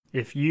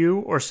If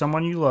you or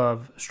someone you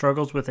love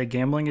struggles with a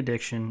gambling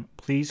addiction,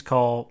 please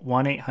call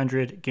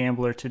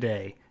 1-800-GAMBLER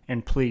today,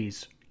 and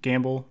please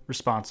gamble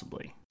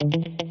responsibly.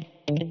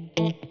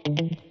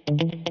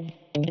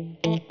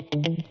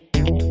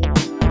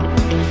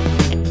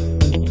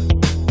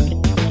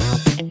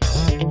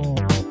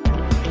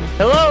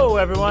 Hello,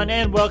 everyone,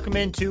 and welcome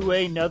into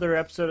another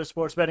episode of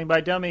Sports Betting by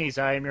Dummies.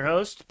 I am your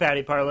host,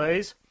 Patty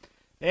Parlays,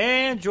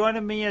 and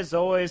joining me, as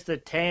always, the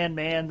tan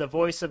man, the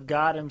voice of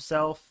God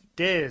himself,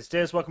 Diz.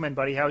 Diz, welcome in,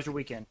 buddy. How was your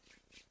weekend?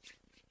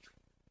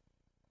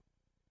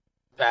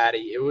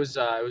 Patty, it was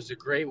a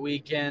great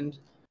weekend.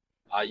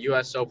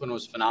 U.S. Open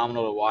was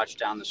phenomenal to watch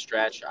down the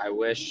stretch. I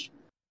wish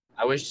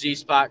Z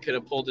Spot could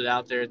have pulled it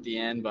out there at the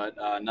end, but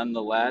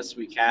nonetheless,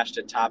 we cashed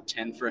a top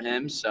 10 for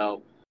him.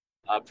 So,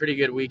 a pretty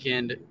good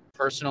weekend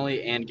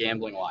personally and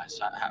gambling wise.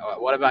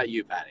 What about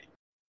you, Patty?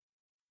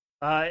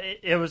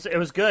 It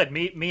was good.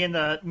 Me and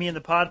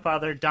the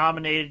Podfather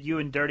dominated you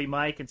and Dirty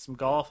Mike in some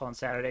golf on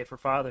Saturday for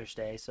Father's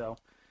Day. So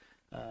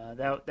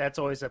that's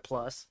always a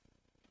plus.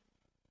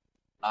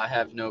 I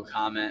have no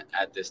comment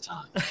at this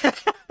time.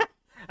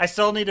 I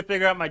still need to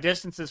figure out my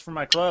distances for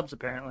my clubs,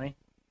 apparently.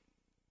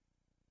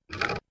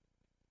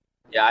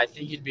 Yeah, I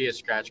think you'd be a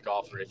scratch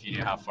golfer if you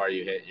knew how far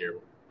you hit your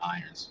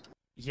irons.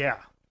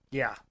 Yeah.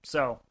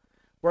 So,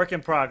 work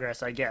in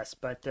progress, I guess.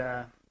 But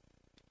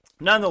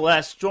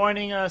nonetheless,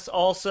 joining us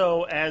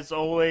also, as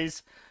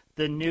always,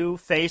 the new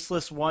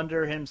faceless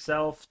wonder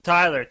himself,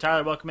 Tyler.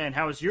 Tyler, welcome in.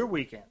 How was your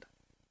weekend?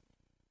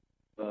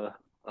 I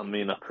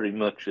pretty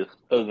much just,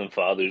 other than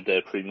Father's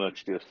Day, pretty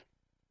much just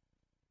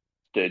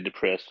stayed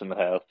depressed in the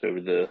house over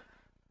the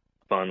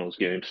finals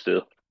game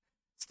still.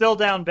 Still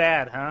down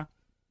bad, huh?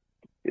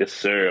 Yes,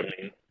 sir.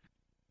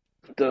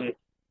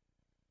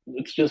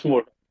 It's just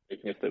more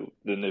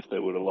than if they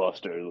would have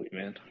lost early,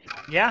 man.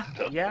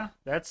 Yeah,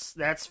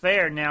 that's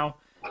fair. Now,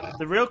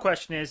 the real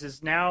question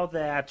is now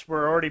that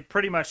we're already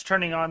pretty much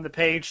turning on the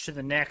page to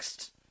the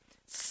next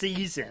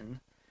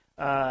season,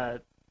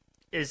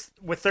 is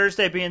with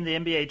Thursday being the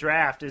NBA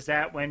draft, is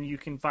that when you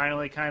can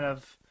finally kind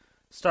of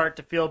start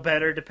to feel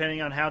better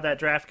depending on how that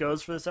draft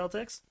goes for the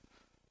Celtics?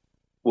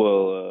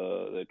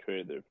 Well, they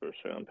traded their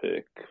first-round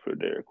pick for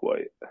Derek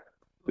White,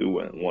 who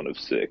went 1 of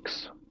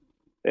 6.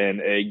 And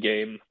a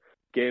game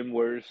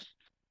worst,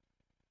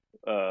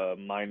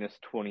 minus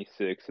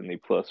 26 in the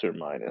plus or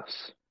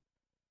minus.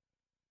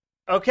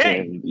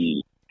 Okay.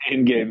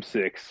 In game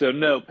 6. So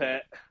no,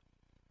 Pat.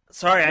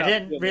 Sorry, I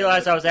didn't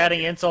realize I was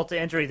adding insult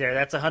to injury there.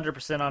 That's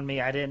 100% on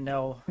me. I didn't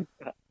know.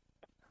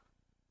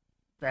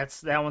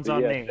 That one's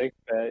on me. Thanks,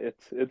 Pat.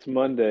 It's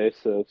Monday,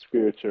 so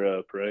spirits are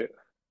up, right?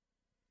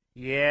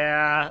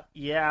 Yeah.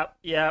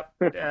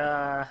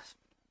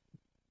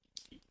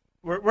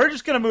 We're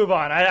just gonna move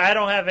on. I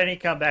don't have any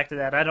comeback to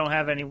that. I don't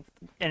have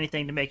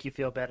anything to make you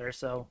feel better.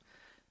 So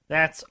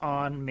that's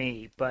on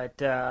me.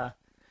 But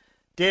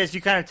Diz,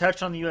 you kind of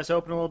touched on the U.S.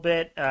 Open a little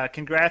bit.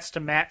 Congrats to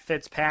Matt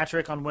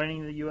Fitzpatrick on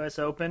winning the U.S.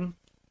 Open.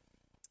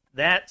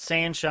 That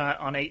sand shot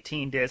on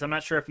 18, Diz, I'm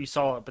not sure if you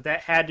saw it, but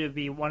that had to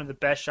be one of the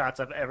best shots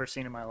I've ever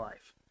seen in my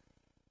life.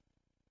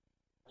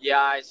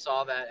 Yeah, I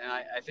saw that, and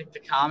I think the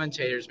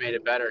commentators made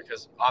it better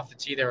because off the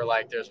tee they were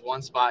like, there's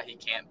one spot he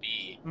can't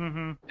be,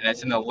 and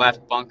it's in the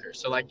left bunker.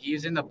 So, like,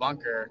 he's in the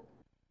bunker.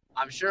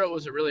 I'm sure it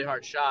was a really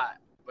hard shot,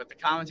 but the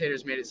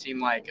commentators made it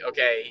seem like,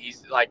 okay,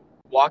 he's, like,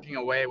 walking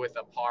away with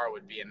a par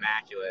would be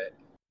immaculate.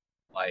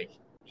 Like,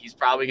 he's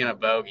probably going to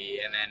bogey,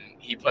 and then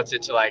he puts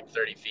it to, like,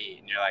 30 feet,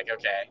 and you're like,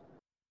 okay.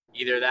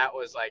 Either that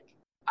was, like,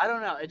 I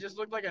don't know. It just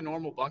looked like a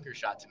normal bunker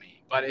shot to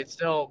me. But it's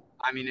still,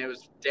 it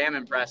was damn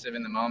impressive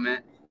in the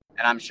moment.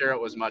 And I'm sure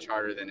it was much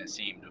harder than it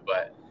seemed.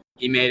 But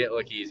he made it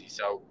look easy.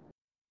 So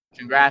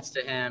congrats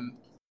to him.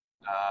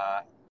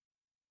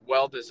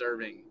 Well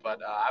deserving. But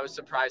I was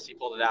surprised he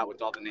pulled it out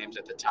with all the names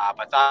at the top.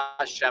 I thought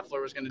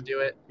Scheffler was going to do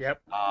it.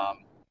 Yep.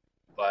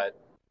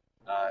 But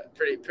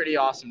pretty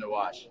awesome to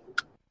watch.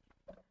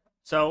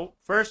 So,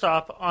 first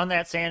off, on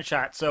that sand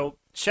shot, so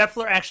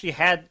Scheffler actually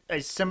had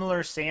a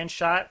similar sand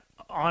shot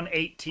on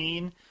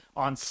 18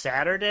 on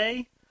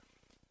Saturday,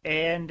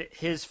 and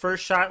his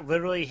first shot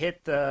literally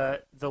hit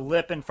the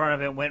lip in front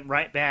of it and went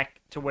right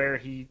back to where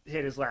he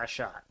hit his last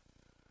shot.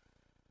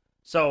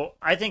 So,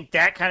 I think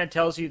that kind of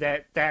tells you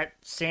that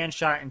sand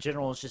shot in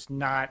general is just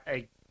not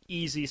a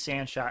easy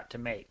sand shot to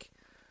make.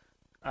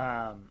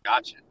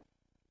 Gotcha.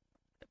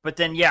 But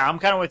then, yeah, I'm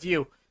kind of with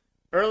you.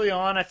 Early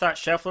on, I thought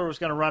Scheffler was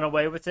going to run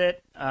away with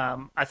it.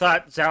 I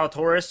thought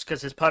Zalatoris,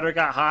 because his putter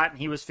got hot and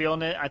he was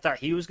feeling it, I thought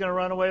he was going to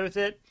run away with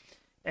it.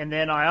 And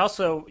then I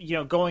also,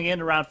 going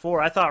into round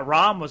 4, I thought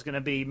Rahm was going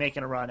to be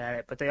making a run at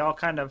it, but they all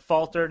kind of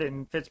faltered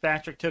and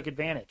Fitzpatrick took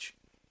advantage.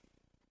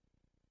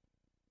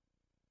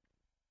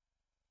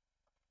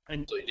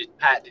 And So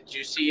Pat, did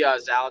you see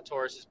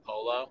Zalatoris'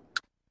 polo?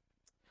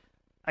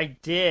 I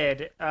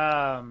did.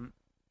 Are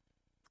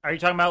you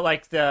talking about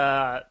like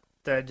the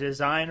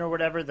design or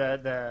whatever?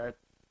 The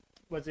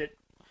was it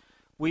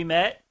We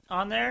Met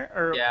on there?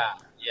 Or Yeah.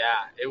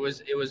 It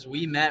was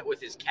We Met with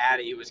his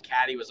caddy.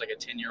 Caddy was like a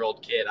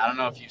 10-year-old kid. I don't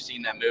know if you've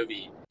seen that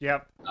movie.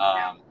 Yep.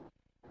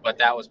 But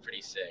that was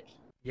pretty sick.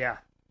 Yeah,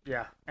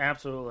 yeah,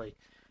 absolutely.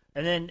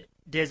 And then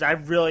Diz, I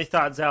really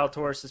thought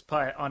Zalatoris'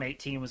 putt on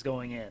 18 was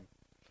going in.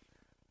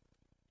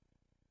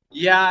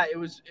 Yeah, it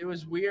was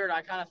weird.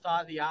 I kind of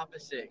thought the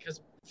opposite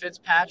because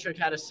Fitzpatrick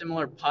had a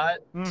similar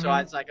putt, so I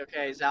Mm-hmm. was like,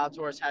 okay,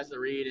 Zalatoris has the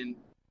read, and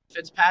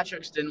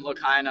Fitzpatrick's didn't look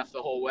high enough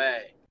the whole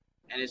way.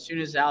 And as soon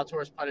as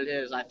Zalatoris putted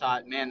his, I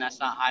thought, man, that's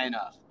not high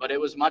enough. But it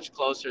was much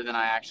closer than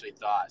I actually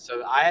thought.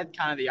 So I had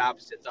kind of the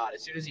opposite thought.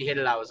 As soon as he hit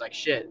it, I was like,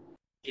 shit,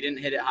 he didn't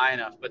hit it high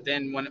enough. But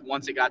then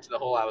once it got to the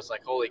hole, I was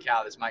like, holy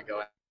cow, this might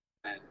go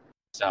in.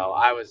 So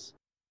I was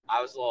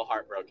a little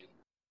heartbroken.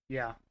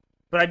 Yeah.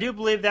 But I do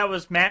believe that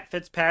was Matt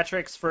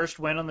Fitzpatrick's first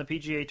win on the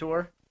PGA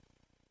Tour.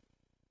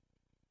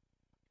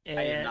 I am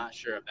And not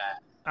sure of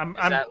that. I'm Is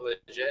I'm that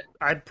legit?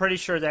 I'm pretty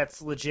sure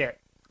that's legit.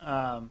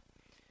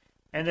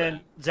 And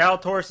then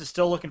Zalatoris is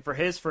still looking for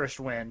his first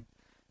win.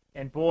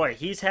 And boy,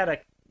 he's had a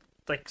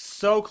like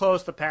so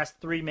close the past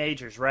three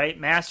majors, right?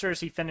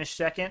 Masters he finished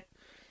second.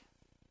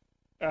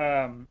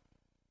 Um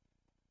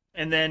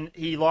and then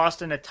he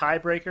lost in a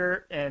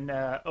tiebreaker in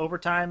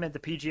overtime at the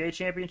PGA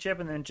Championship,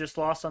 and then just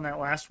lost on that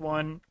last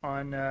one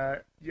on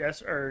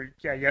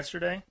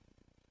yesterday.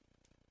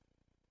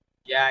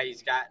 Yeah,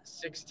 he's got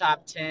 6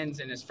 top tens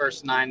in his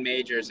first 9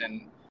 majors,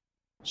 and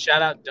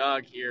shout out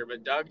Doug here,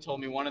 but Doug told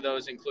me one of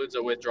those includes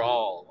a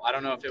withdrawal. I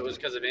don't know if it was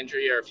because of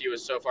injury or if he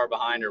was so far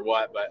behind or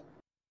what, but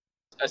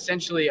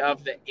essentially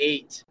of the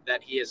 8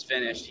 that he has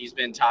finished, he's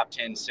been top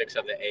 10 6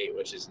 of the 8,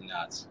 which is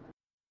nuts.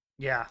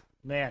 Yeah,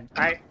 man,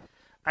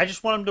 I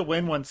just want him to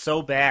win one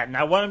so bad, and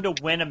I want him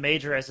to win a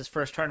major as his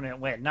first tournament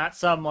win, not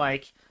some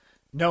like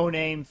no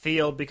name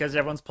field because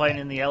everyone's playing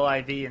in the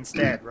LIV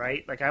instead,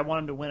 right? Like I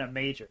want him to win a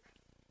major.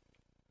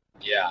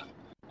 Yeah.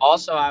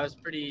 Also, I was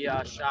pretty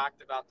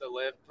shocked about the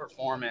live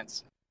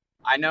performance.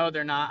 I know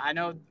they're not. I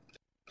know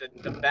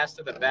the best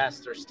of the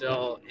best are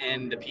still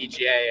in the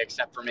PGA,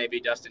 except for maybe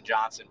Dustin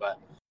Johnson. But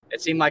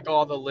it seemed like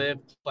all the live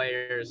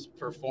players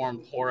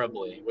performed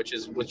horribly, which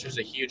was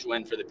a huge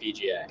win for the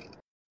PGA.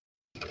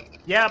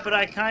 Yeah, but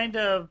I kind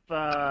of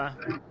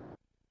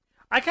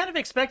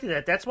expected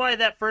that. That's why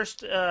that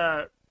first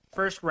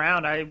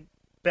round I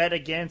bet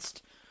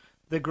against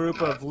the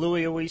group of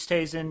Louis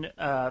Oosthuizen,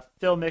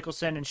 Phil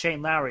Mickelson, and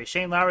Shane Lowry.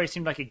 Shane Lowry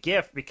seemed like a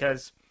gift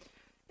because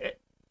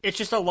it's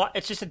just a lot.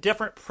 It's just a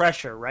different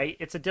pressure, right?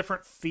 It's a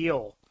different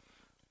feel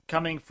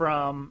coming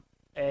from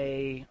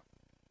a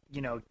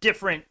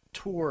different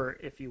tour,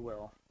 if you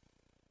will.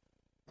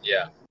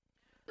 Yeah,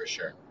 for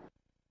sure.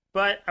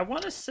 But I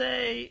want to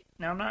say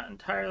now I'm not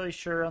entirely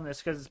sure on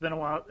this because it's been a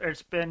while.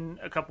 It's been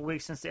a couple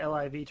weeks since the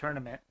LIV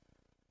tournament.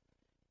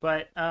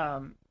 But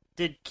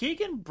did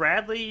Keegan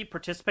Bradley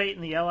participate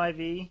in the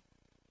LIV?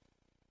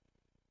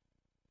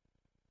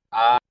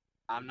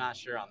 I'm not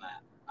sure on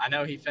that. I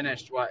know he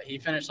finished what? He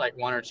finished like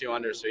 1 or 2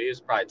 under, so he was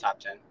probably top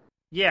 10.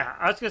 Yeah,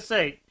 I was gonna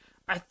say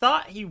I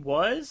thought he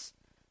was,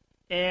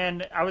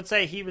 and I would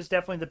say he was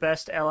definitely the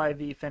best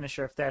LIV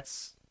finisher if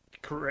that's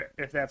correct.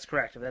 If that's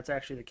correct, if that's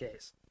actually the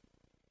case.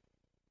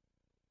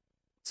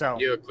 So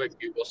Do a quick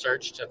Google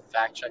search to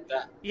fact check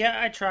that.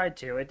 yeah, I tried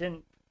to. It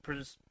didn't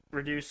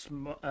reduce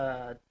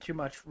too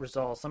much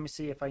results. Let me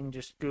see if I can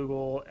just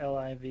Google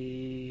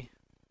LIV.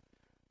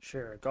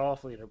 Sure,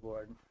 golf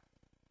leaderboard.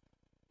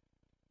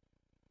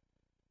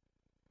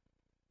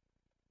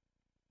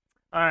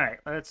 All right,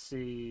 let's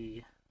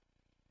see.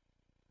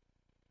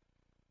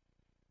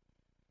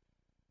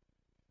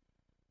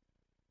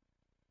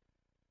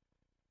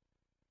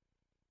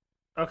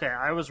 Okay,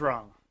 I was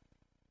wrong.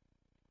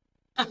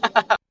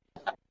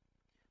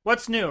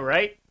 What's new,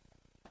 right?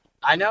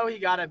 I know he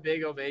got a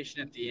big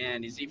ovation at the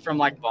end. Is he from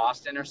like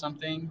Boston or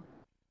something?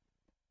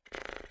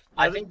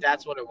 I think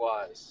that's what it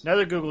was.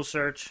 Another Google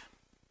search.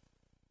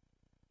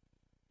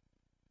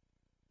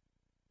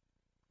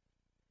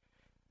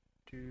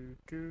 It's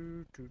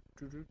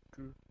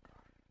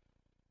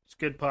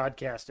good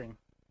podcasting.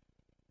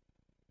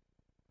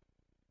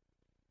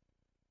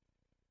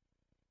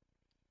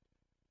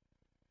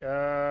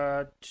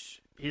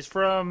 He's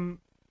from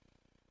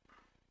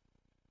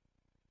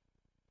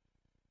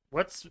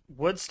what's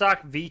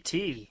Woodstock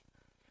VT?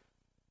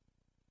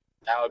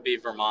 That would be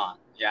Vermont.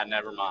 Yeah,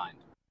 never mind.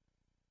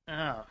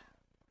 Oh,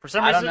 for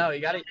some I reason, don't know.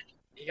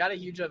 He got a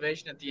huge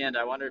ovation at the end.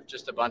 I wonder if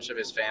just a bunch of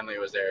his family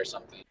was there or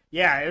something.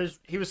 yeah, it was.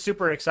 He was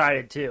super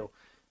excited too.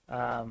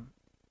 Um,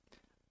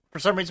 for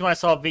some reason, when I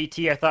saw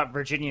VT, I thought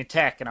Virginia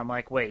Tech, and I'm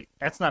like, wait,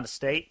 that's not a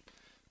state.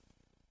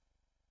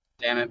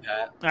 Damn it,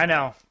 Pat. I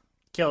know,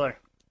 killer.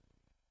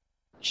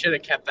 You should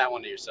have kept that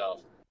one to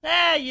yourself.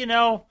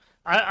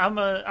 I'm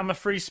a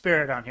free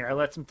spirit on here. I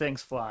let some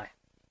things fly.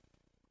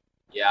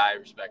 Yeah, I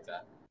respect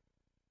that.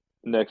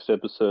 Next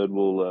episode,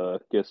 we'll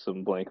get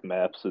some blank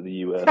maps of the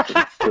U.S.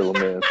 and fill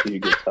them in so you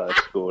get high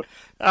score.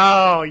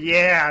 Oh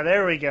yeah,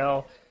 there we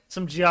go.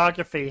 Some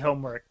geography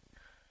homework.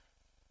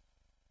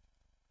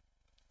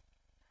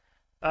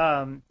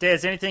 Des,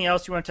 anything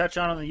else you want to touch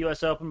on the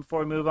U.S. Open before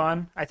we move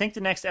on? I think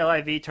the next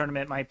LIV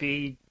tournament might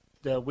be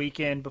the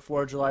weekend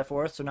before July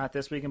 4th, so not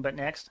this weekend, but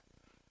next.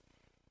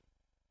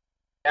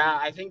 Yeah,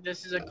 I think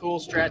this is a cool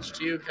stretch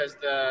too because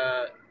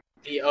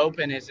the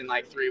Open is in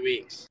like 3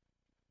 weeks.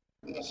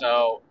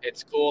 So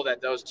it's cool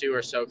that those two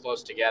are so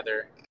close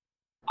together.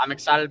 I'm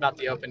excited about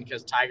the Open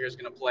because Tiger's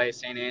going to play.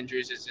 St.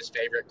 Andrews is his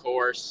favorite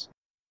course.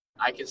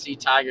 I can see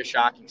Tiger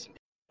shocking some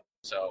people.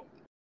 So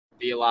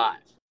be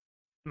alive.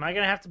 Am I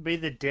going to have to be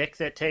the dick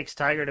that takes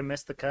Tiger to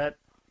miss the cut?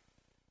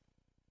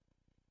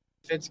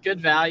 If it's good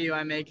value,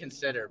 I may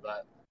consider,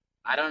 but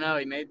I don't know.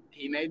 He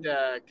made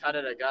the cut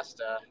at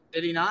Augusta.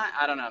 Did he not?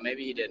 I don't know.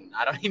 Maybe he didn't.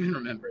 I don't even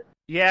remember.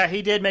 Yeah,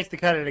 he did make the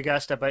cut at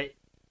Augusta,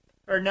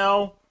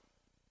 no.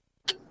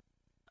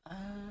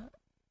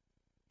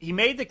 He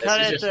made the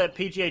cut at the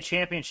PGA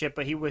Championship,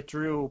 but he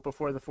withdrew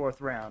before the 4th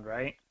round,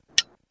 right?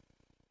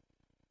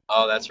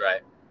 Oh, that's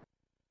right.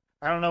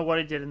 I don't know what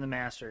he did in the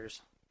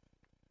Masters.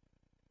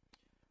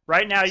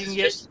 Right now, you can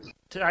get...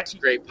 It's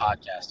great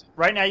podcasting.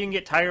 Right now, you can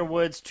get Tiger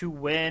Woods to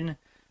win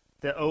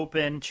the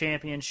Open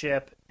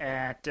Championship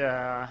at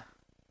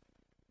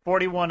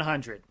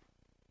 4,100.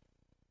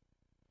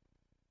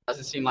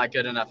 Doesn't seem like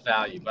good enough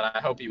value, but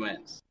I hope he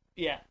wins.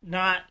 Yeah,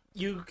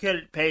 you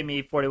could pay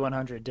me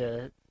 4,100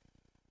 to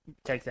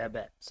take that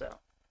bet. So,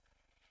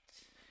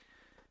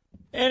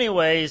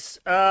 anyways,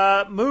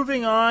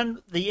 moving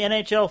on, the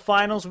NHL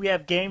Finals. We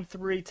have Game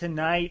 3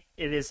 tonight.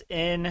 It is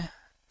in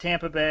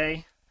Tampa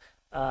Bay.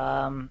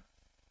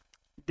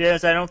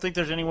 Diz, I don't think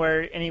there's any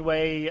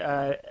way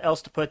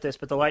else to put this,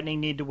 but the Lightning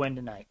need to win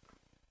tonight.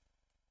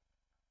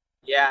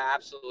 Yeah,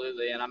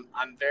 absolutely, and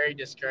I'm very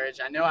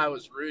discouraged. I know I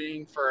was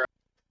rooting for a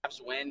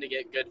Caps win to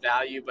get good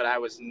value, but I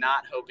was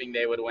not hoping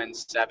they would win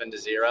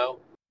 7-0.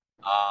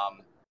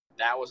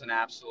 That was an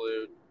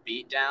absolute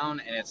beatdown,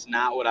 and it's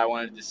not what I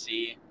wanted to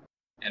see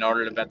in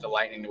order to bet the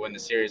Lightning to win the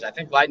series. I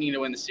think Lightning to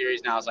win the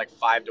series now is like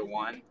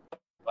 5-1,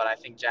 but I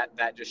think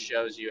that just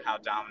shows you how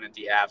dominant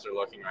the Avs are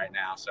looking right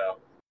now. So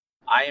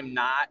I am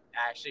not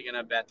actually going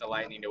to bet the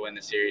Lightning to win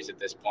the series at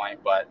this point,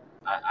 but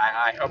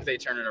I hope they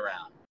turn it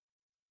around.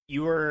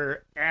 You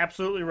were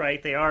absolutely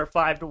right. They are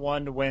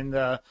 5-1 to win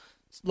the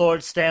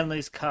Lord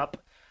Stanley's Cup.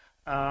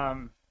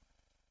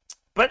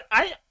 But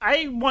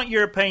I want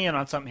your opinion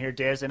on something here,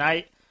 Diz, and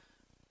I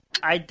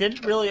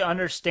didn't really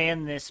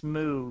understand this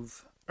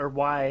move or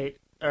why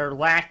or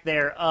lack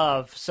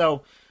thereof.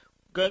 So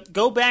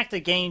go back to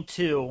Game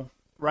 2,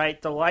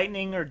 right? The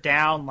Lightning are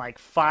down like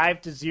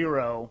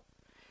 5-0.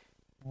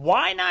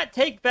 Why not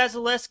take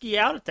Vasilevsky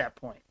out at that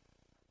point?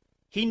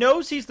 He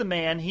knows he's the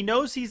man. He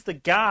knows he's the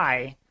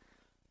guy.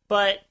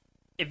 But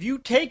if you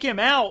take him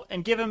out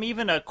and give him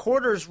even a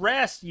quarter's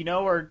rest,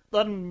 or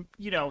let him,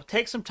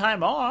 take some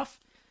time off,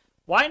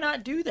 why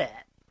not do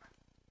that?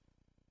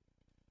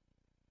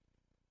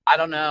 I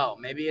don't know.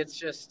 Maybe it's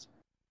just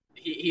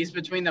he's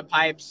between the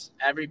pipes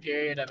every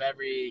period of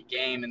every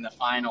game in the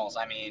finals.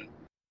 I mean,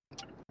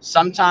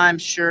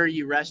 sometimes, sure,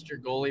 you rest your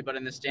goalie, but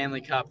in the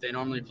Stanley Cup, they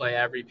normally play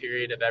every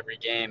period of every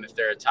game if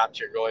they're a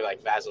top-tier goalie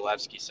like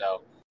Vasilevsky.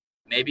 So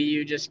maybe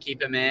you just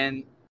keep him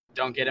in,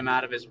 don't get him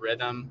out of his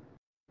rhythm.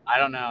 I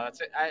don't know.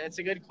 It's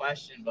a good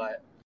question,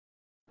 but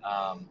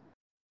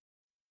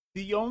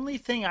the only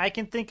thing I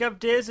can think of,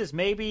 Diz, is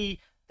maybe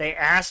they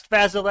asked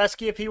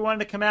Vasilevsky if he wanted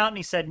to come out, and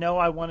he said, no,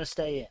 I want to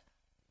stay in.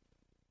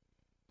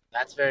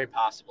 That's very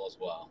possible as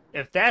well.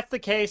 If that's the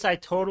case, I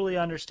totally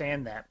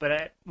understand that.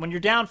 But when you're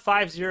down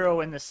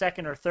 5-0 in the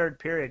second or third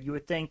period, you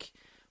would think,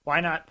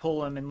 why not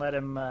pull him and let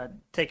him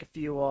take a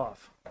few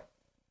off?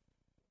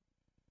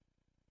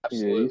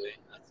 Absolutely.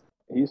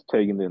 Yeah, he's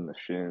taking it in the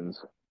shins.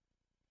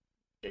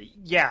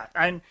 Yeah,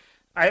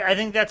 I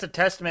think that's a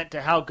testament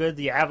to how good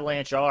the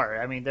Avalanche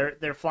are. I mean,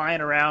 they're flying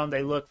around.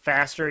 They look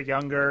faster,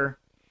 younger.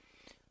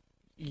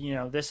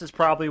 This is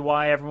probably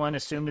why everyone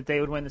assumed that they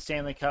would win the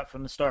Stanley Cup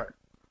from the start.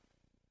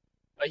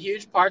 A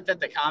huge part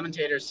that the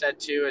commentators said,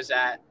 too, is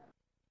that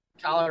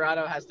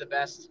Colorado has the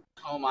best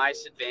home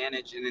ice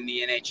advantage in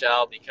the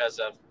NHL because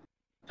of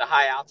the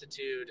high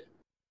altitude.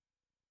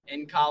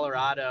 In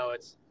Colorado,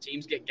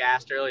 teams get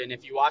gassed early, and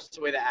if you watch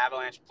the way the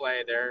Avalanche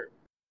play, they're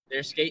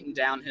skating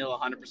downhill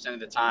 100% of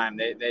the time.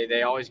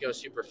 They always go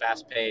super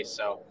fast pace.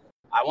 So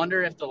I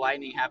wonder if the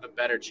Lightning have a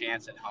better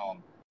chance at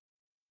home.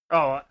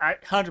 Oh, I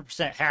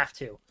 100% have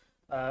to.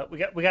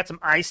 We got some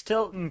ice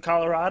tilt in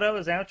Colorado.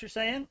 Is that what you're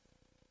saying?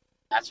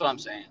 That's what I'm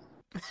saying.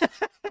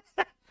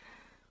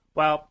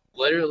 Well,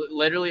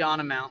 literally on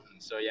a mountain.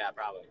 So yeah,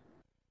 probably.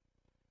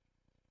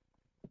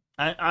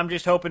 I'm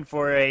just hoping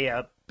for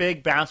a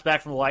big bounce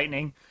back from the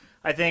Lightning.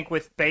 I think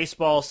with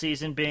baseball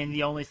season being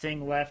the only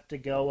thing left to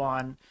go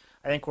on,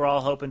 I think we're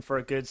all hoping for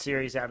a good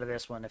series out of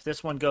this one. If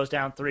this one goes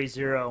down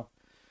 3-0,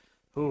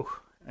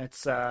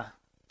 it's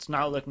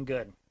not looking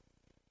good.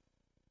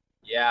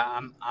 Yeah,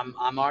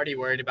 I'm already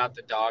worried about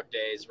the dog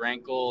days.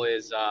 Rankle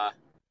is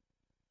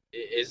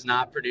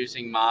not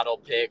producing model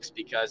picks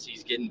because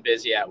he's getting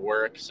busy at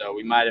work, so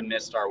we might have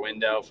missed our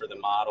window for the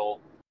model.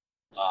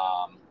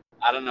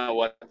 I don't know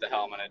what the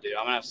hell I'm gonna do.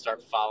 I'm gonna have to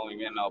start following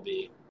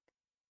MLB.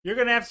 You're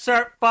gonna have to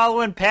start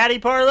following Patty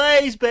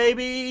Parlays,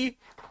 baby.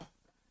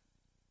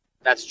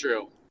 That's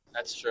true.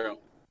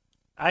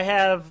 I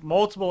have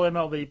multiple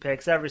MLB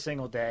picks every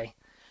single day.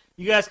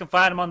 You guys can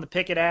find them on the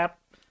Pickett app.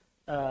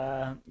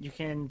 You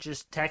can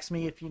just text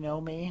me if you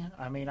know me.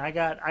 I mean, I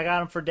got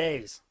them for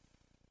days.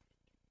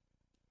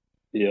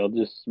 Yeah, I'll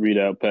just read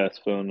out Pat's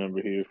phone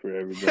number here for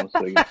everyone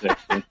so they can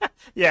text him.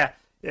 Yeah,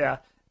 yeah.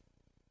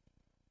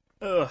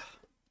 Ugh.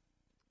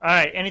 All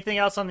right. Anything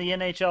else on the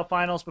NHL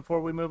finals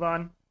before we move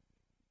on?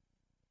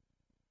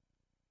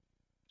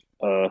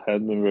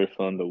 Has been very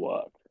fun to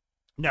watch.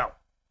 No.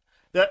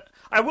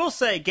 I will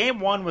say game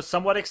one was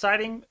somewhat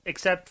exciting,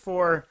 except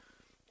for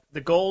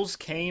the goals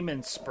came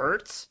in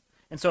spurts.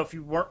 And so if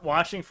you weren't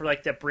watching for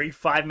like that brief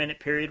 5 minute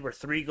period where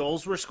three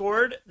goals were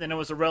scored, then it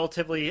was a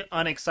relatively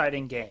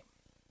unexciting game.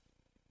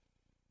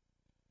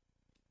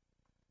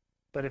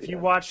 But if you Yeah,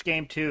 watched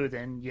game two,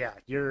 then yeah,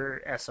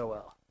 you're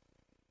SOL.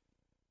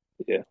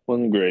 yeah,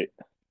 wasn't great.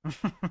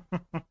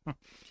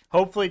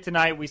 Hopefully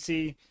tonight we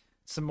see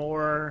some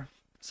more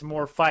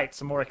fights,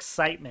 some more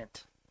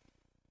excitement.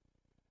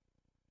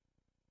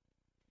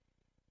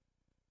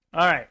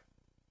 All right.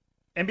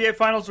 NBA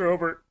finals are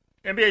over.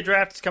 NBA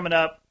draft is coming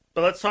up,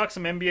 but let's talk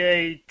some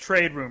NBA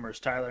trade rumors,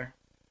 Tyler.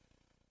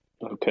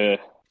 Okay.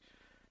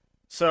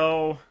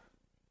 So,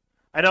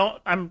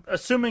 I'm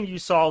assuming you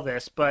saw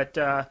this, but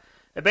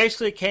it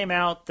basically came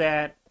out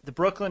that the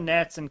Brooklyn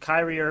Nets and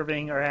Kyrie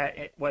Irving are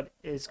at what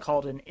is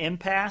called an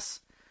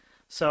impasse.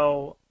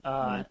 So,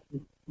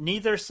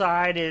 neither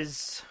side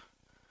is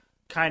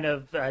kind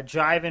of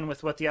jiving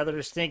with what the other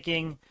is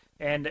thinking.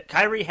 And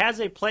Kyrie has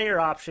a player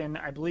option.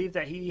 I believe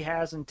that he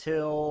has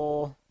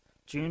until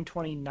June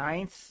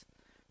 29th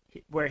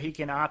where he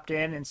can opt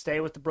in and stay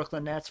with the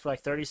Brooklyn Nets for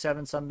like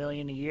 37 some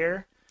million a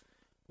year,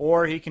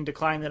 or he can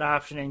decline that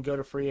option and go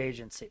to free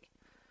agency.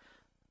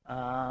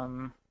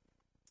 Um,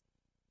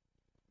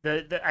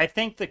 I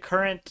think the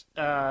current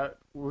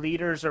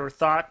leaders or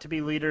thought to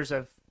be leaders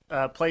of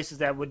places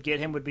that would get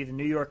him would be the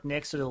New York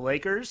Knicks or the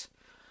Lakers.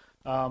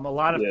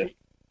 Yeah.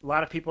 A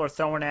lot of people are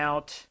throwing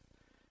out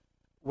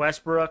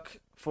Westbrook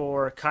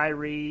for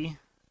Kyrie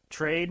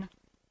trade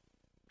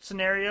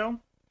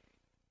scenario.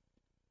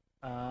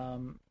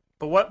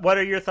 But what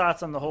are your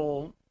thoughts on the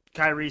whole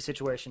Kyrie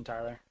situation,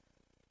 Tyler?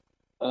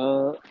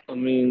 I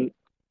mean,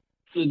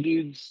 the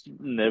dude's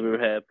never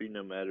happy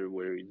no matter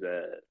where he's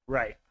at.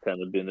 Right.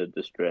 Kind of been a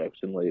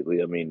distraction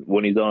lately. I mean,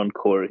 when he's on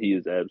court, he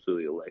is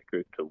absolutely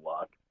electric to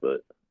watch,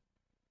 but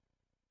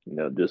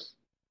just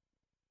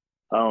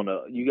I don't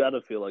know. You got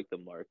to feel like the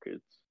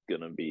market's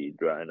gonna be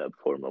drying up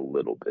for him a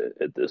little bit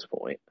at this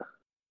point.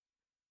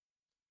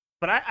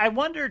 But I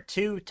wonder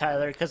too,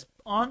 Tyler, because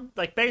on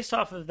like based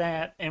off of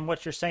that and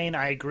what you're saying,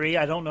 I agree.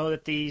 I don't know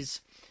that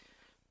these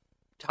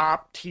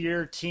top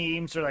tier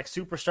teams or like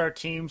superstar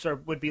teams are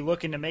would be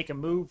looking to make a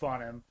move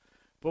on him.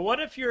 But what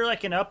if you're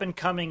like an up and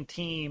coming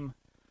team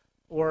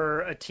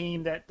or a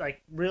team that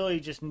like really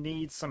just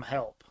needs some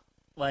help?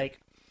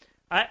 Like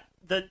I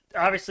the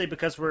obviously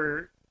because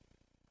we're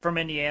from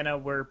Indiana,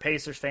 we're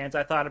Pacers fans.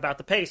 I thought about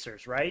the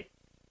Pacers, right?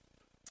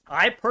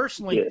 I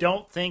personally Yeah.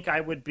 don't think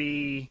I would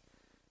be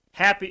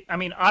happy. I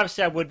mean,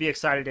 obviously, I would be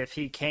excited if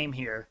he came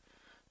here,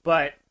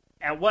 but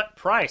at what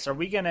price are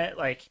we gonna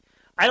like?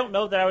 I don't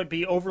know that I would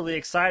be overly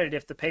excited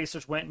if the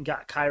Pacers went and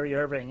got Kyrie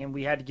Irving and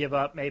we had to give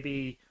up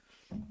maybe,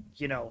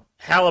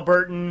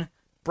 Halliburton,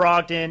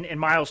 Brogdon, and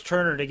Miles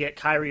Turner to get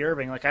Kyrie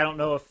Irving. Like, I don't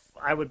know if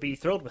I would be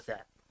thrilled with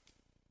that.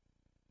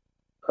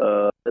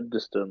 That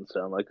just doesn't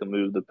sound like a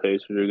move the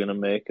Pacers are gonna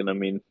make. And I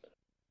mean,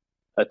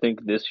 I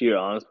think this year,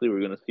 honestly,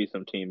 we're gonna see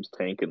some teams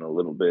tanking a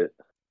little bit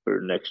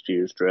for next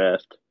year's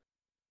draft.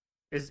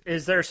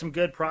 Is there some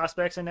good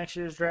prospects in next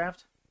year's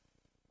draft?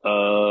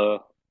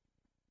 What's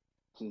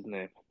his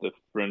name? The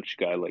French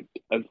guy, like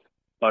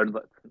our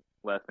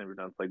last name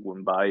pronounced like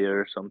Wimbaya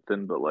or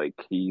something, but like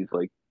he's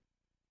like,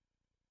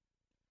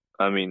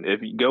 I mean,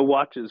 if you go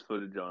watch his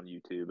footage on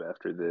YouTube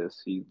after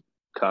this, he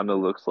kind of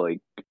looks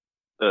like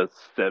a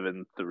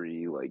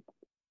 7'3", like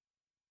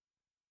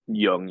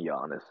young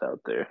Giannis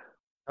out there.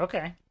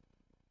 Okay,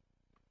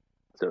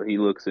 So he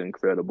looks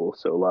incredible.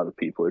 So a lot of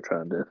people are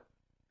trying to.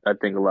 I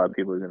think a lot of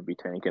people are going to be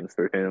tanking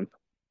for him,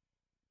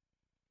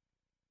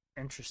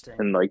 interesting.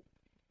 and like,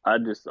 I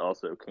just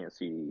also can't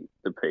see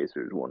the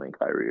Pacers wanting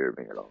Kyrie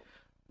Irving at all.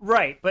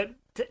 Right, but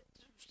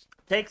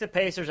take the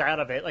Pacers out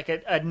of it. Like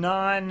a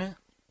non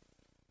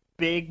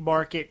big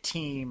market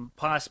team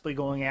possibly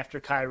going after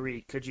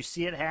Kyrie. Could you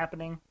see it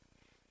happening?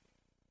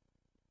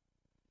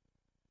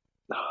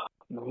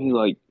 Maybe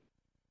like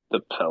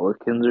the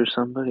Pelicans or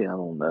somebody. I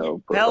don't Yeah,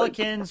 know, but like,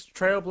 Pelicans,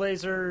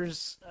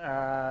 Trailblazers.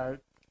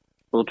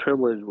 well,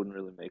 Trailblazers wouldn't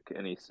really make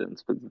any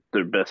sense, but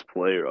their best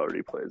player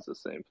already plays the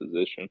same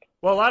position.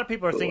 Well, a lot of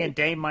people are But thinking like,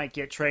 Dame might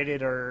get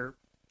traded or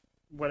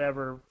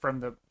whatever from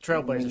the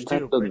Trailblazers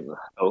that too. doesn't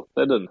help.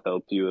 That doesn't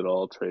help you at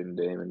all trading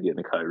Dame and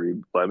getting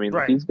Kyrie. But I mean,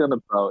 Right. he's gonna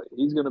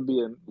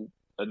be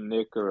a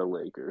Nick or a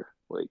Laker.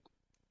 Like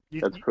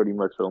You, that's pretty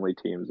much the only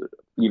teams that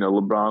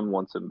LeBron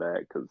wants him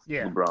back because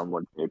yeah. LeBron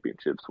won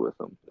championships with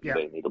him. And Yeah.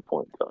 they need a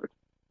point guard.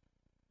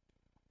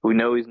 We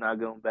know he's not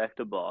going back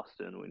to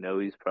Boston. We know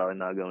he's probably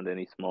not going to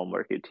any small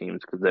market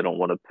teams because they don't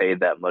want to pay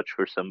that much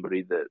for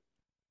somebody that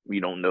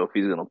you don't know if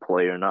he's going to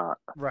play or not.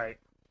 Right.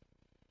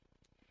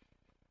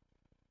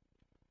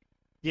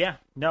 Yeah,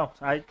 no,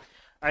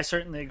 I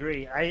certainly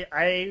agree.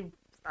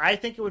 I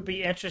think it would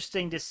be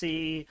interesting to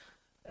see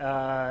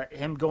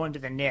him going to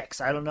the Knicks.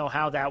 I don't know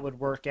how that would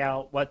work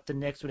out, what the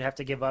Knicks would have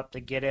to give up to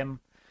get him.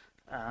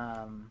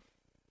 Um,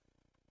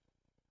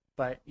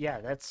 but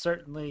yeah, that's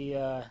certainly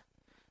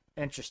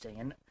interesting.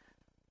 And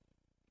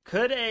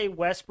could a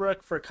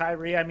Westbrook for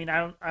Kyrie? I mean,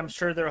 I'm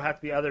sure there'll have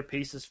to be other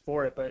pieces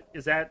for it, but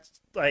is that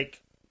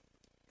like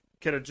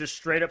could a just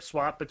straight up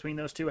swap between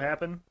those two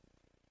happen?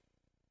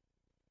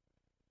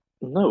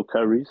 No,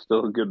 Kyrie's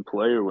still a good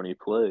player when he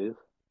plays.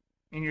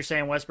 And you're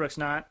saying Westbrook's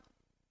not?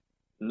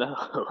 No,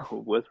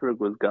 Westbrook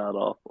was god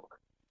awful.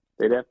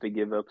 They'd have to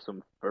give up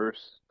some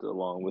first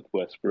along with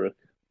Westbrook,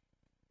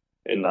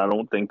 and I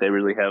don't think they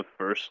really have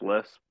first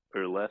less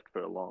or left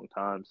for a long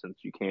time since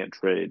you can't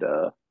trade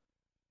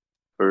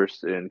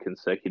first in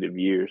consecutive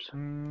years.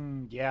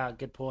 Yeah,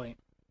 good point.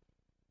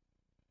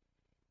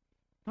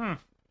 Hmm.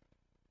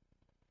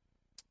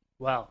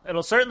 Well,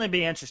 it'll certainly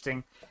be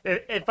interesting.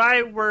 If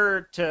I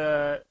were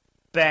to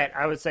bet,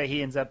 I would say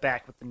he ends up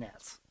back with the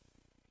Nets.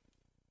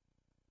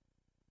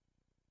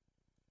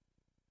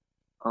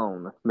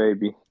 Oh,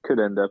 maybe could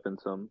end up in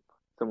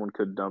someone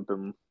could dump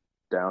him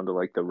down to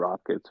like the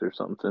Rockets or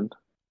something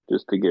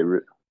just to get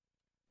rid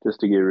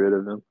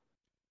of him.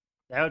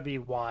 That would be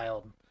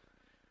wild.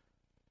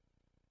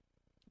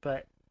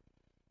 But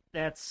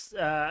that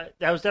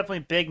was definitely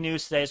big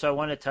news today, so I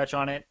wanted to touch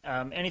on it.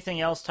 Anything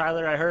else,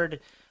 Tyler? I heard,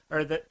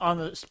 or that on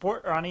the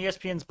sport or on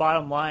ESPN's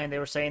bottom line, they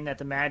were saying that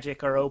the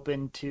Magic are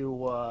open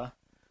to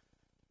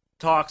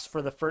talks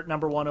for the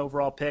number one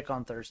overall pick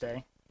on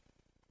Thursday.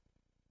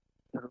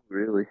 Oh,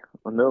 really?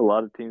 I know a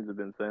lot of teams have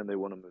been saying they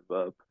want to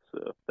move up,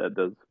 so that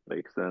does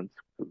make sense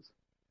because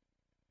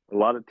a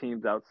lot of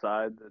teams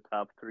outside the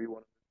top three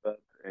want to move up,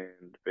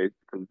 and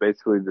because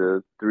basically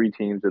the three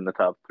teams in the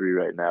top three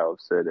right now have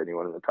said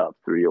anyone in the top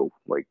three will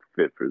like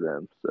fit for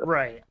them. So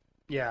Right.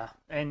 Yeah,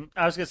 and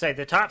I was gonna say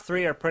the top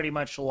three are pretty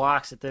much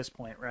locks at this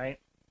point, right?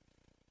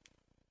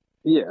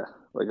 yeah,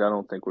 like I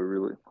don't think we're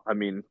really. I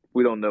mean,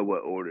 we don't know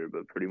what order,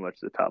 but pretty much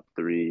the top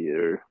three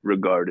are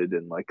regarded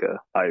in like a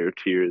higher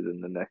tier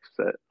than the next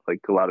set. Like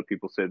a lot of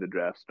people say the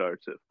draft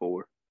starts at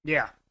four.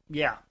 Yeah,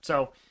 yeah.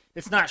 So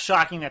it's not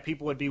shocking that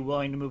people would be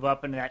willing to move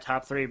up into that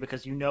top three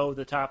because you know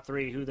the top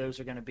three who those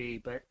are going to be.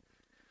 But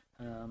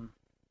um,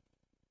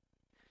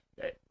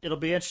 it'll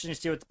be interesting to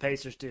see what the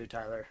Pacers do,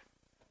 Tyler.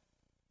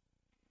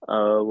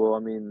 Well, I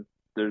mean,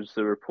 there's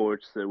the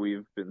reports that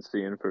we've been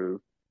seeing for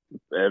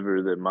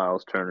ever that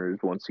Miles Turner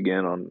once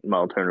again on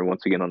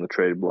the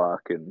trade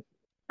block, and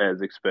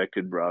as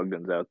expected,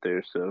 Brogdon's out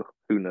there. So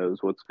who knows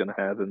what's going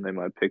to happen? They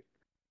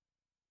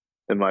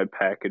might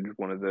package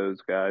one of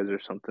those guys or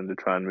something to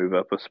try and move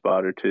up a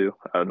spot or two.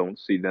 I don't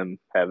see them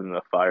having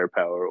enough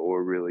firepower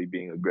or really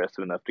being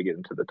aggressive enough to get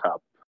into the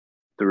top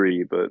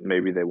three, but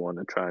maybe they want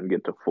to try and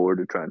get to four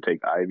to try and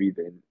take Ivy,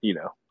 then,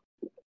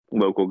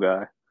 local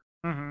guy.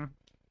 Mm-hmm.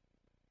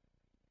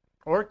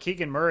 Or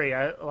Keegan Murray.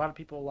 A lot of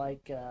people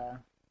like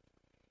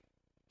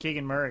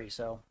Keegan Murray,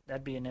 so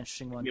that'd be an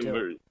interesting one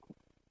too.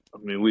 I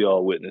mean, we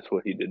all witnessed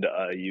what he did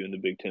to IU in the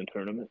Big Ten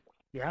tournament.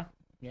 Yeah,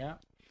 yeah.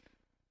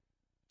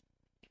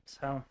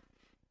 So,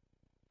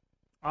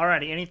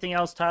 alrighty. Anything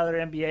else, Tyler,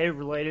 NBA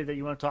related that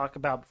you want to talk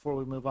about before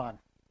we move on?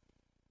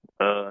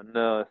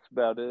 No, that's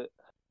about it.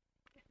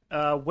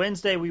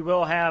 Wednesday, we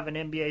will have an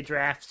NBA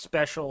draft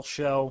special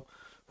show.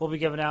 We'll be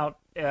giving out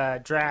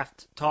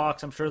draft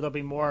talks. I'm sure there'll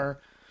be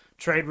more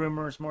trade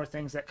rumors, more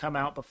things that come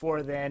out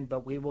before then,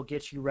 but we will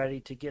get you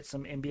ready to get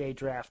some NBA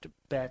draft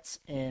bets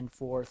in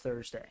for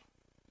Thursday.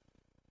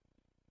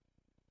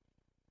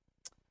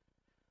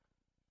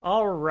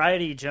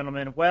 Alrighty,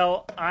 gentlemen.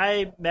 Well,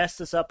 I messed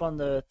this up on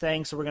the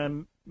thing, so we're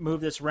going to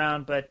move this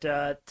around. But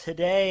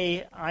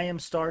today I am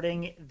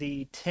starting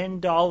the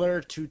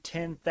 $10 to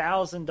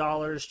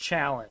 $10,000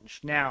 challenge.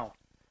 Now,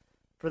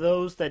 for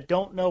those that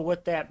don't know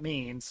what that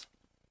means,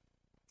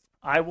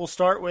 I will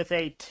start with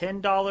a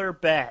 $10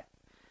 bet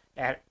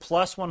at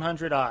plus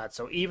 100 odds,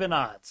 so even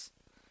odds.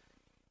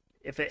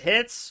 If it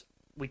hits,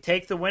 we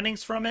take the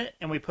winnings from it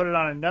and we put it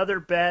on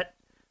another bet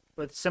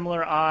with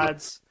similar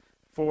odds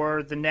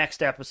for the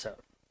next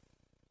episode.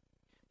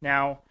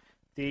 Now,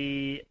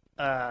 it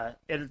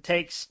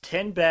takes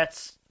 10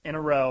 bets in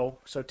a row,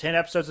 so 10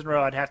 episodes in a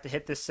row. I'd have to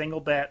hit this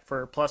single bet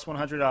for plus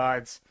 100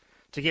 odds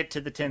to get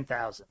to the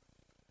 10,000.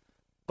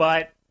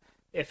 But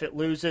if it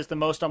loses, the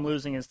most I'm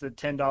losing is the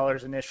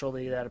 $10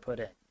 initially that I put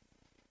in.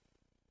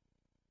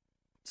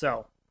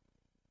 So,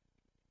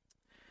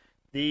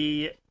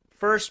 the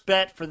first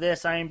bet for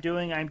this I'm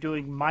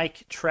doing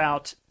Mike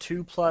Trout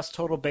 2+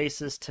 total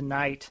bases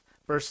tonight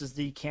versus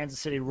the Kansas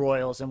City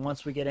Royals. And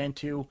once we get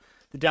into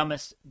the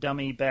dumbest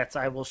dummy bets,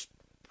 I will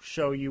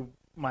show you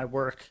my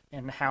work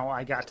and how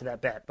I got to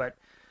that bet. But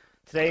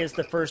today is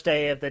the first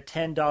day of the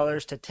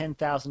 $10 to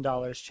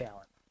 $10,000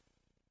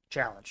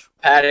 challenge.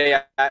 Patty,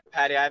 I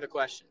have a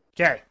question.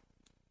 Okay.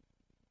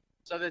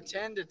 So the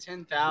 10 to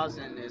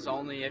 10,000 is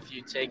only if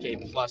you take a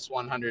plus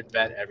 100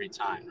 bet every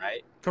time,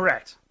 right?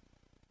 Correct.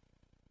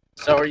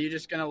 So are you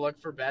just going to look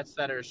for bets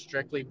that are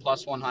strictly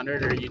plus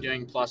 100, or are you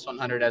doing plus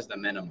 100 as the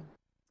minimum?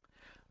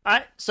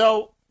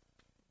 So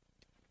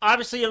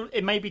obviously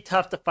it may be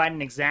tough to find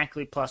an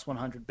exactly plus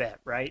 100 bet,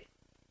 right?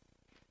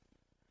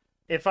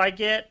 If I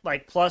get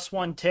like plus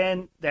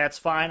 110, that's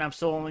fine. I'm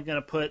still only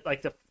going to put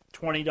like the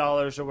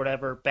 $20 or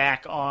whatever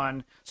back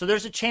on. So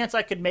there's a chance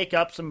I could make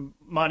up some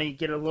money,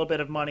 get a little bit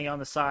of money on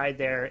the side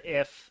there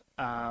if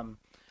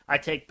I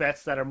take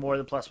bets that are more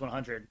than plus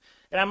 100.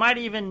 And I might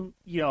even,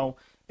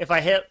 if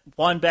I hit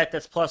one bet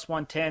that's plus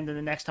 110, then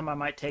the next time I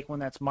might take one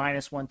that's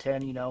minus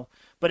 110,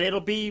 but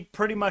it'll be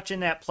pretty much in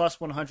that plus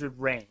 100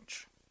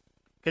 range.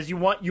 Because you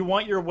want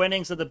your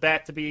winnings of the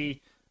bet to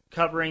be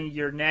covering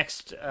your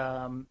next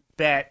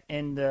bet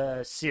in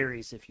the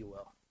series, if you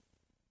will.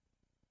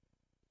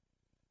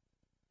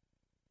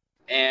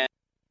 And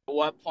at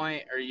what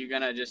point are you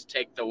gonna just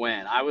take the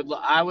win? I would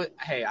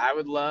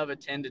love a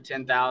 10 to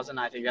 10,000.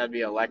 I think that'd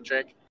be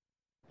electric.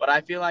 But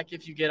I feel like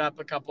if you get up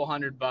a couple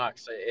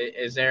 $100,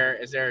 is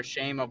there a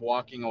shame of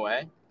walking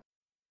away?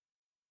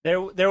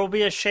 There will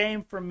be a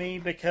shame for me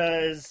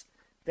because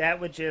that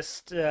would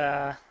just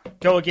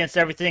go against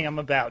everything I'm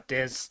about,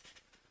 Diz.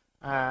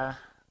 I'm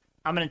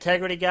an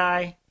integrity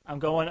guy. I'm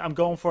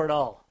going for it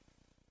all.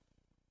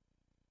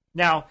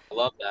 Now, I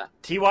love that.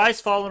 Ty's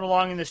following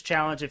along in this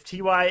challenge. If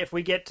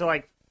we get to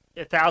like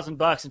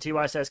 $1,000 and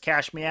Ty says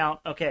cash me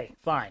out, okay,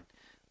 fine.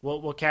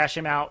 We'll cash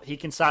him out. He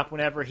can stop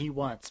whenever he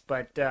wants,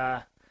 but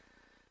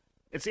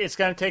it's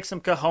going to take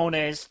some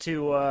cojones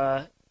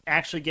to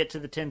actually get to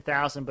the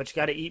 10,000. But you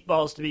got to eat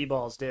balls to be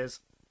balls, Diz.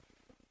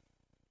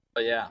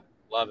 But yeah,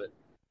 love it.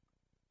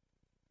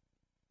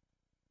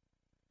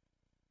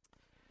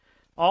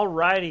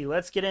 Alrighty,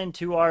 let's get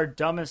into our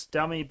dumbest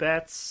dummy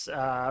bets.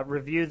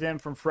 Review them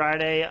from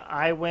Friday.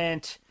 I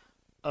went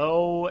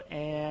 0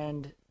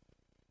 and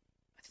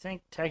I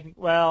think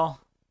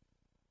well,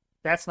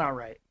 that's not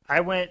right.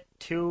 I went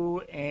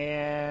 2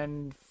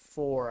 and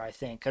 4, I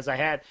think, because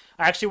I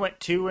actually went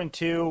 2 and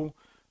 2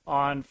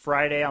 on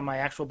Friday on my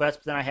actual bets,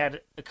 but then I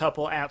had a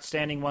couple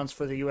outstanding ones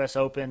for the U.S.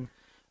 Open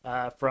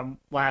from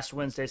last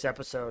Wednesday's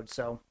episode.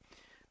 So,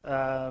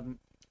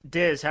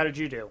 Diz, how did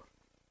you do?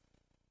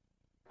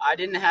 I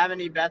didn't have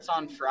any bets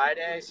on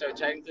Friday, so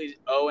technically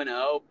 0 and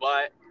 0,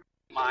 but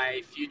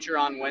my future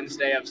on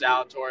Wednesday of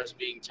Zalatoris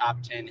being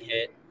top 10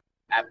 hit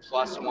at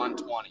plus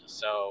 120.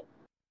 So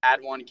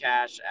add one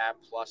cash at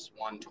plus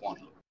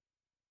 120.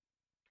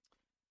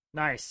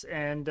 Nice.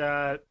 And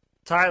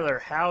Tyler,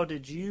 how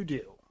did you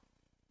do?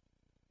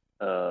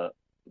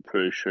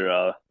 Pretty sure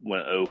I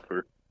went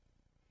over.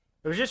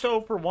 It was just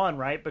 0 for 1,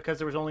 right? Because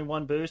there was only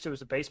one boost. It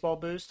was a baseball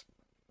boost.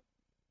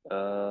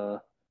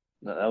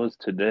 No, that was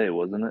today,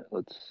 wasn't it?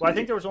 Let's see. Well, I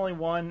think there was only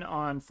one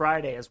on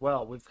Friday as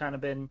well. We've kind of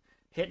been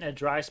hitting a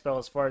dry spell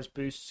as far as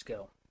boosts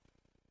go.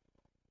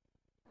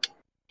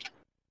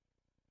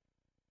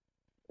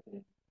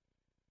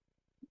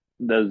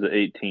 That was the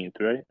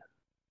 18th, right?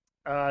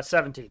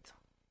 17th.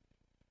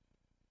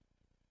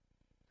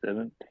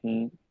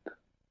 17th.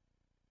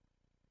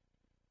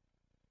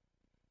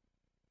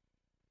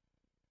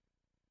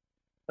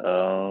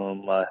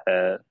 I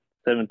had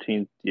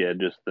 17th, yeah,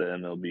 just the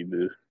MLB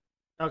boost.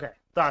 Okay,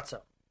 thought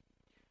so.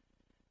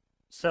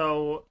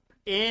 So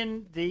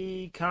in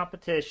the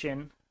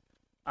competition,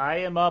 I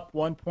am up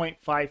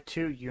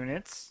 1.52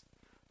 units.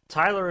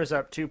 Tyler is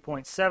up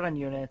 2.7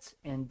 units,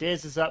 and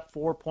Diz is up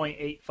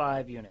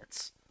 4.85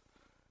 units.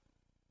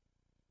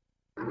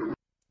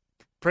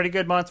 Pretty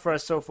good month for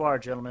us so far,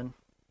 gentlemen.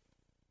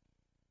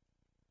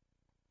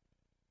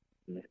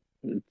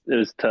 It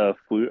was tough.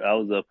 I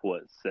was up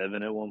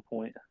 7 at one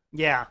point.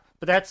 Yeah,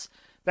 but that's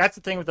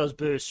the thing with those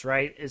boosts,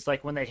 right? Is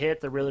like when they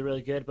hit, they're really,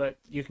 really good, but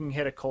you can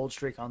hit a cold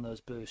streak on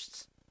those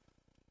boosts.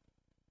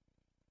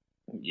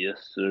 Yes,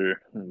 sir.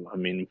 I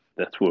mean,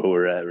 that's where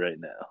we're at right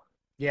now.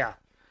 Yeah.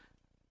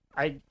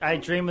 I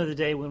dream of the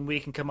day when we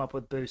can come up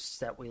with boosts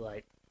that we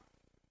like.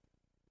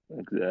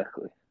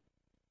 Exactly.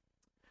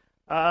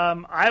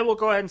 I will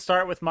go ahead and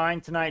start with mine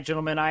tonight,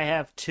 gentlemen. I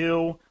have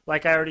 2.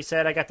 Like I already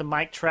said, I got the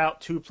Mike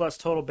Trout 2+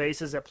 total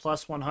bases at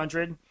plus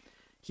 100.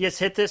 He has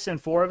hit this in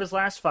 4 of his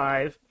last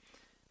 5,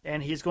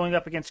 and he's going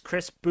up against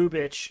Chris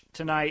Bubich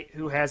tonight,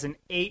 who has an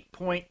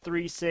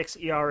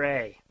 8.36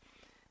 ERA.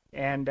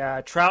 And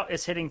Trout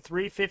is hitting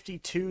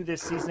 .352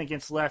 this season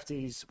against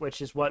lefties,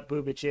 which is what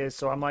Bubich is.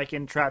 So I'm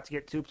liking Trout to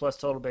get 2+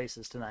 total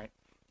bases tonight.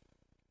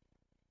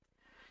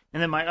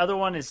 And then my other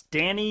one is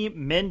Danny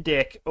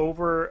Mendick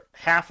over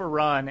half a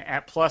run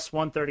at plus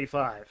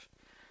 135.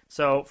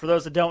 So for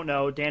those that don't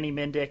know, Danny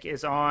Mendick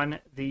is on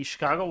the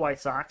Chicago White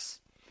Sox,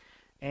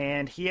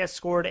 and he has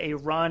scored a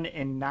run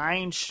in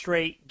 9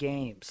 straight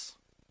games.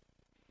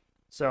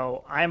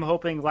 So I'm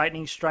hoping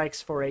Lightning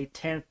strikes for a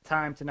 10th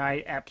time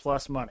tonight at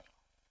plus money.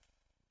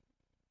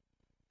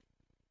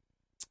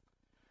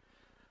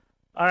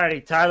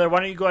 Alrighty, Tyler,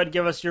 why don't you go ahead and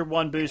give us your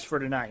one boost for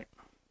tonight?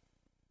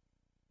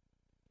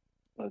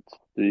 Let's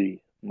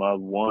see. My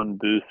one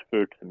boost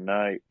for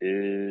tonight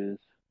is.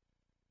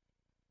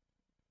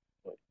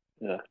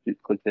 You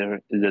click there.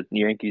 Is it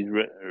Yankees,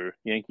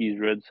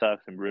 Red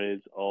Sox, and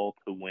Braves all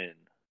to win?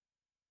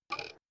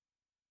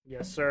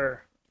 Yes,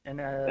 sir.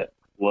 And At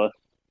plus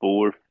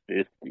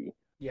 450,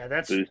 yeah,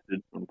 that's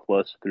boosted from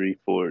plus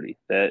 340.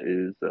 That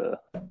is a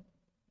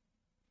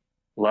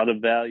lot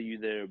of value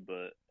there,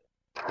 but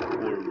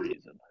for a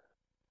reason.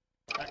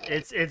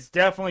 it's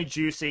definitely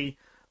juicy.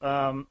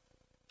 Um,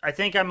 I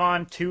think I'm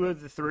on two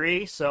of the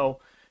three, so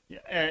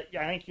I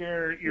think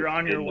you're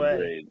on your In the way.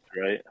 Braves,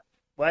 right?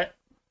 What?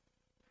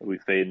 Are we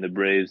fading the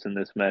Braves in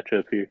this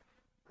matchup here?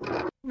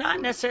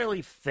 Not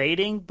necessarily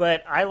fading,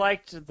 but I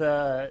liked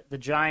the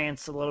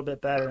Giants a little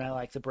bit better, and I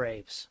like the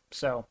Braves.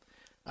 So,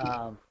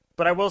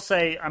 but I will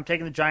say I'm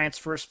taking the Giants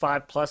first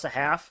five plus a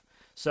half.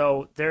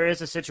 So there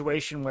is a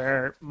situation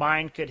where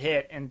mine could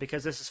hit, and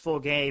because this is full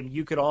game,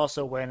 you could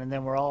also win, and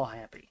then we're all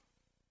happy.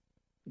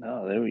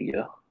 Oh, there we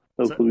go.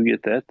 So Hopefully we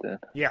get that then.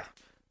 yeah,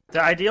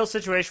 the ideal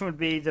situation would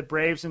be the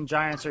Braves and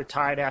Giants are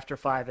tied after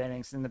 5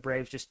 innings, and the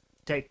Braves just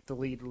take the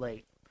lead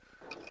late.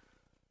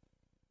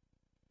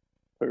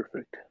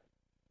 Perfect.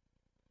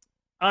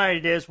 All right,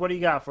 it is. What do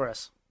you got for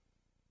us?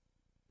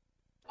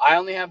 I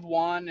only have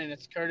one, and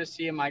it's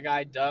courtesy of my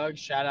guy Doug.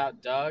 Shout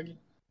out Doug.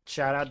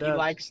 Shout out, He Doug.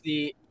 likes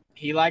the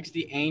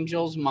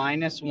Angels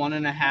minus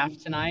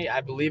 1.5 tonight.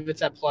 I believe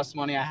it's at plus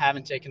money. I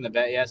haven't taken the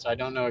bet yet, so I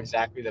don't know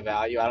exactly the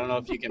value. I don't know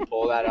if you can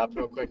pull that up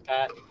real quick,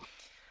 Pat.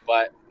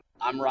 But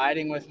I'm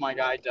riding with my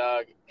guy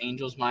Doug.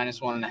 Angels minus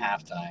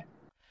 1.5 tonight.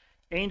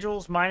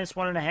 Angels minus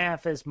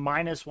 1.5 is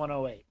minus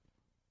 108.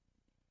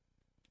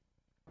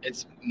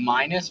 It's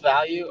minus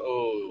value.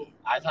 Oh,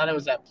 I thought it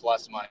was at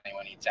plus money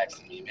when he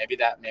texted me. Maybe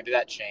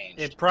that changed.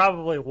 It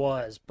probably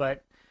was,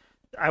 but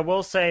I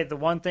will say the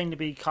one thing to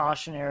be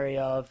cautionary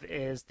of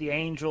is the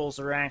Angels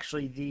are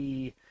actually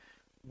the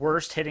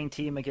worst hitting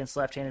team against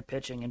left-handed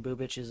pitching, and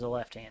Bubic is a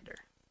left-hander.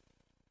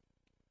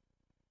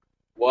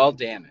 Well,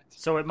 damn it.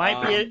 So it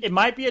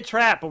might be a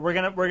trap, but we're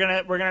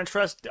gonna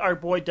trust our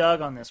boy Doug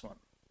on this one.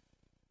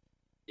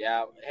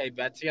 Yeah, hey,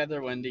 bet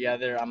together, win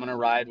together. I'm gonna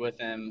ride with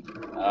him.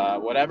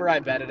 Whatever I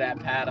bet it at,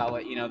 Pat, I'll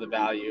let you know the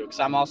value. Because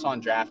I'm also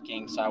on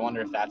DraftKings, so I wonder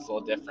if that's a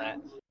little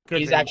different.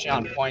 He's actually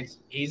on points.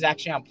 He's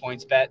actually on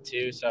points bet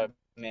too, so it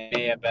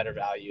may have better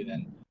value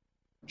than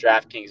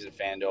DraftKings and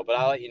FanDuel. But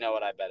I'll let you know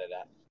what I bet it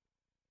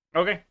at.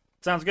 Okay,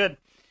 sounds good.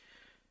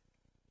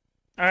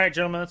 All right,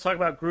 gentlemen, let's talk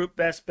about group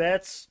best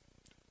bets.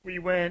 We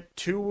went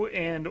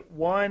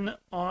 2-1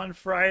 on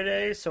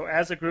Friday, so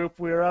as a group,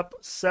 we're up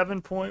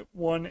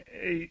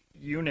 7.18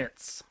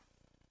 units.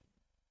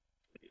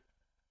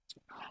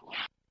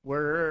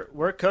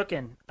 We're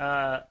cooking.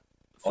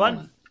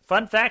 Fun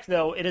fact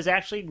though, it is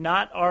actually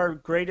not our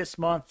greatest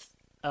month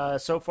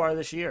so far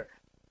this year.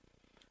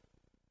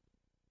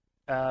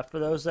 For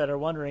those that are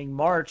wondering,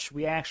 March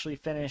we actually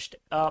finished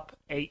up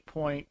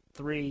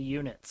 8.3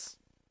 units.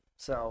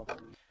 So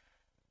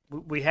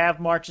we have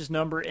March's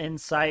number in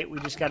sight. We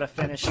just got to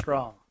finish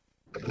strong.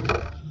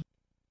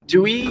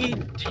 Do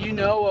you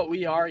know what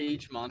we are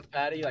each month,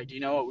 Patty? Like, do you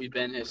know what we've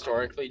been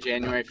historically?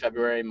 January,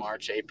 February,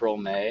 March, April,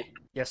 May?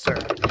 Yes, sir.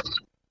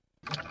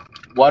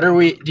 What are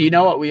we? Do you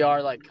know what we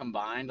are like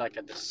combined, like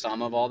at the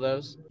sum of all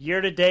those?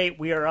 Year to date,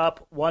 we are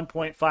up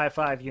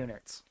 1.55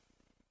 units.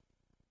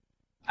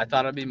 I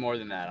thought it'd be more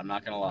than that. I'm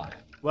not gonna lie.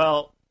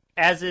 Well,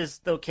 as is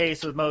the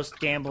case with most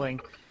gambling,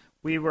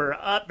 we were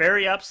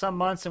very up some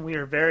months and we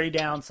were very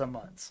down some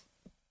months.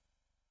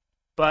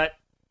 But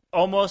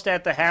almost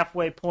at the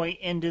halfway point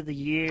into the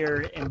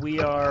year, and we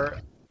are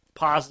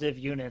positive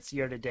units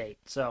year to date.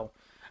 So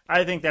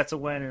I think that's a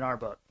win in our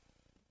book.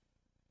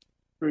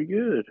 Pretty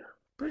good.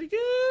 Pretty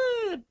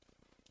good.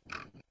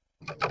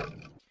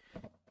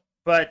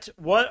 But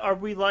what are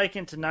we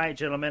liking tonight,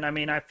 gentlemen? I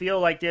mean, I feel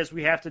like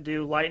we have to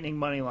do Lightning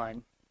money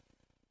line.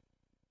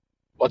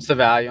 What's the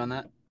value on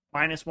that?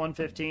 Minus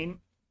 115.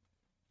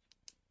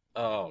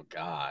 Oh,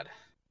 God.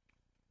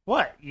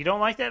 What? You don't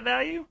like that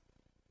value?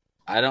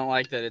 I don't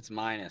like that it's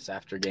minus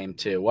after game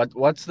 2.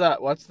 What's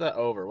the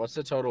over? What's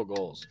the total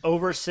goals?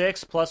 Over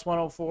 6 plus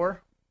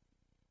 104.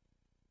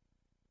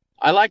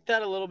 I like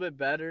that a little bit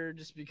better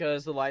just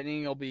because the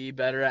Lightning will be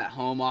better at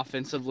home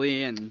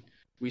offensively, and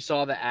we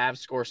saw the Avs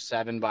score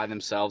 7 by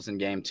themselves in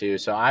game 2,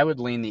 so I would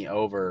lean the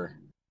over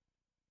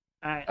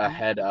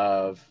ahead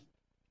of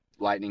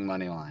Lightning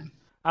money line.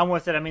 I'm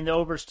with it. I mean, the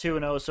over's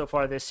 2-0 so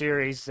far this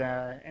series,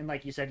 and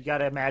like you said, you got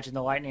to imagine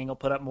the Lightning will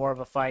put up more of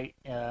a fight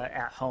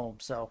at home.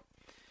 So,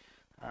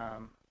 I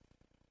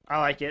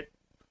like it.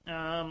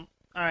 All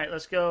right,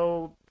 let's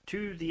go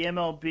to the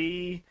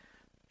MLB.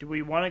 Do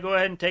we want to go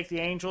ahead and take the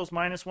Angels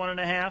minus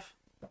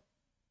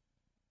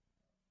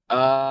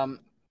 1.5?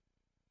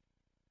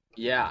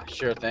 Yeah,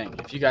 sure thing.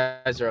 If you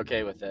guys are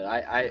okay with it,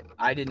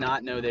 I did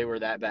not know they were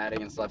that bad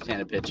against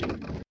left-handed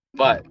pitching,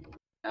 but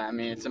I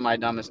mean, it's in my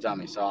dumbest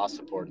dummy, so I'll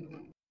support it.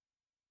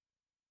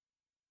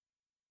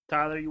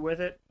 Tyler, you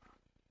with it?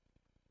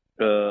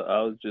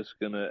 I was just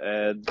gonna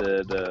add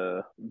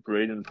that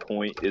Braden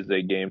Point is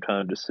a game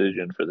time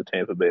decision for the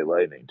Tampa Bay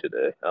Lightning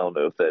today. I don't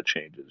know if that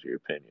changes your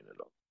opinion at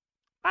all.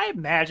 I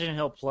imagine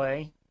he'll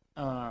play,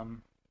 but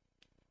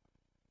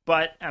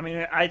I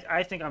mean,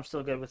 I think I'm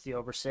still good with the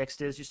over 6.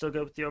 Diz, you still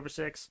good with the over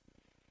 6?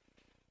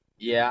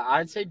 Yeah,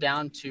 I'd say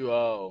down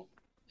 2-0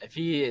 if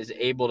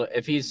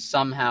he's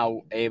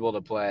somehow able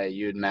to play,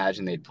 you'd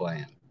imagine they'd play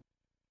him.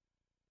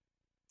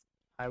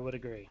 I would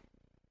agree.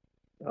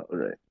 All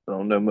right. I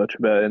don't know much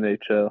about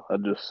NHL. I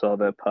just saw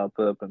that pop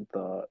up and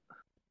thought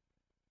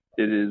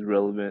it is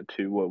relevant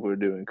to what we're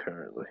doing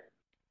currently.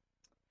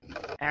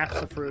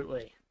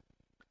 Absolutely.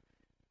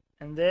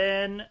 And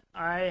then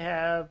I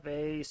have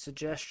a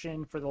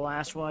suggestion for the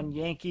last one.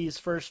 Yankees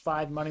first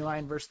 5 money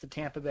line versus the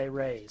Tampa Bay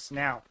Rays.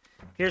 Now,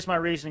 here's my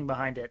reasoning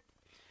behind it.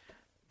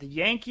 The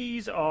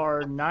Yankees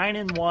are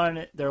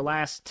 9-1 their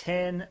last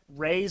 10.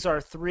 Rays are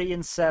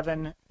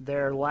 3-7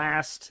 their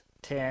last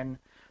 10.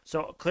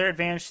 So clear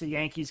advantage to the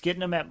Yankees. Getting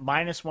them at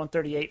minus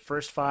 138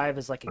 first 5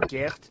 is like a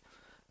gift.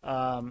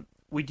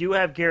 We do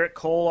have Garrett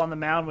Cole on the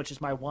mound, which is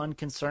my one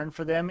concern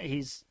for them.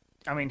 He's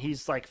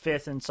like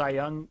 5th in Cy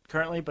Young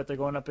currently, but they're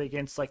going up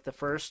against like the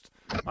first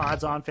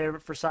odds-on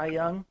favorite for Cy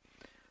Young.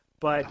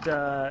 But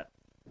the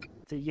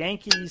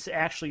Yankees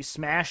actually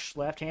smash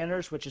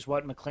left-handers, which is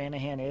what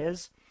McClanahan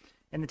is.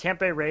 And the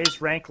Tampa Bay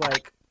Rays rank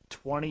like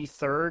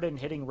 23rd in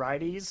hitting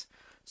righties.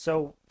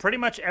 So pretty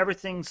much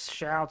everything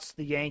shouts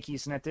the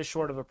Yankees, and at this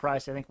short of a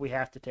price, I think we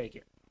have to take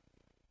it.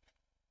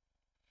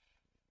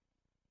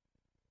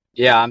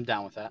 Yeah, I'm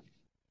down with that.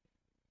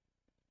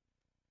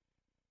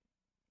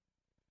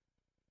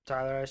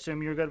 Tyler, I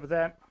assume you're good with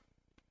that?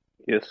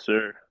 Yes,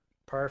 sir.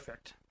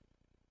 Perfect.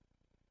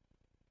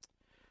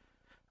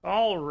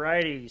 All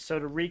righty. So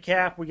to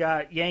recap, we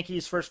got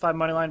Yankees first 5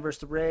 money line versus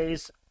the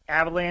Rays,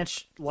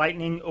 Avalanche,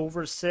 Lightning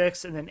over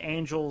 6, and then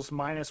Angels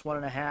minus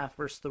 1.5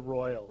 versus the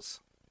Royals.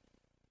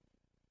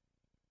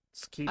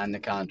 On the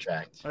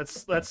contract.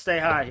 Let's stay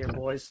high here,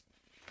 boys.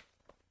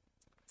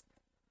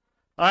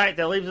 All right,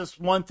 that leaves us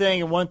one thing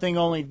and one thing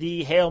only: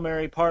 the Hail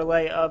Mary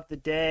parlay of the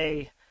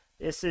day.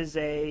 This is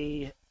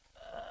a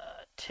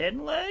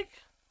 10 leg.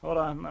 Hold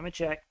on, let me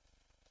check.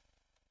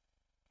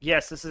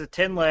 Yes, this is a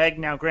 10 leg.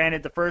 Now,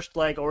 granted, the first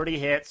leg already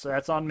hit, so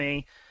that's on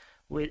me.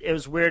 It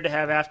was weird to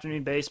have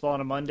afternoon baseball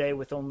on a Monday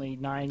with only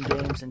 9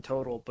 games in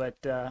total. But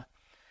do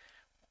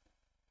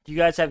you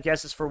guys have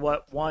guesses for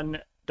what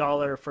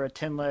 $1 for a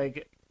 10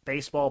 leg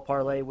baseball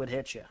parlay would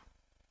hit you?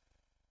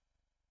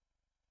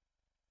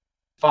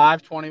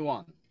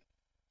 $5.21.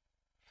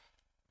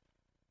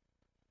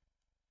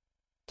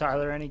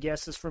 Tyler, any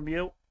guesses from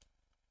you?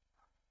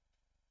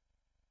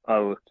 I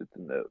looked at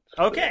the notes.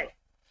 Okay.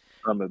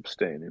 So I'm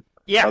abstaining.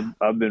 Yeah.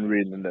 I've been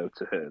reading the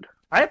notes ahead.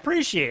 I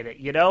appreciate it.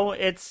 You know,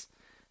 it's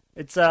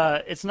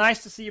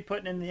nice to see you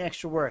putting in the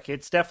extra work.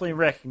 It's definitely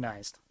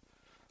recognized.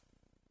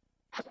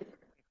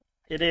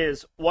 It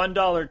is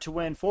 $1 to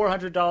win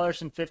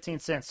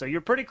 $400.15. So you're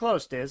pretty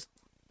close, Diz.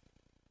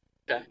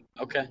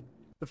 Okay.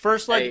 The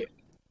first leg. Hey,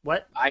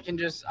 what? I can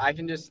just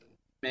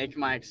make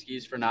my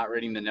excuse for not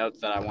reading the notes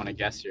that I want to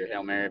guess your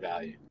Hail Mary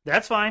value.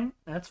 That's fine.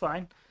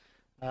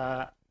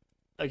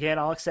 Again,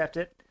 I'll accept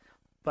it.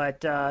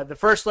 But the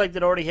first leg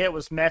that already hit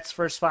was Mets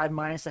first 5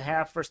 minus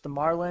 1/2 versus the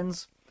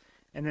Marlins.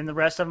 And then the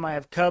rest of them, I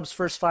have Cubs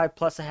first 5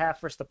 plus 1/2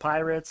 versus the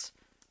Pirates.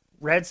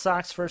 Red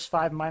Sox first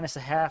 5 minus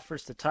 1/2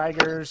 versus the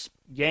Tigers.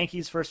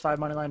 Yankees first 5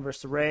 money line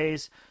versus the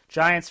Rays.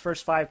 Giants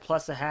first 5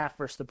 plus 1/2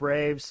 versus the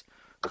Braves.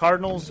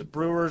 Cardinals,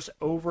 Brewers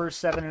over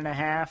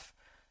 7.5.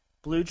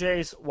 Blue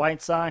Jays,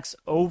 White Sox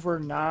over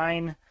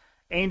 9.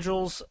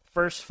 Angels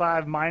first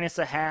 5 minus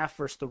 1/2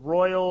 versus the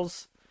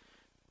Royals.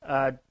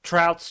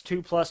 Trout's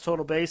 2+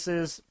 total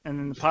bases, and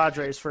then the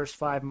Padres first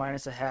 5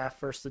 minus 1/2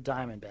 versus the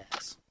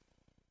Diamondbacks.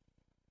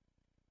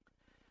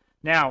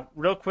 Now,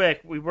 real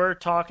quick, we were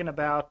talking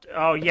about.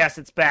 Oh yes,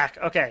 it's back.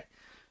 Okay,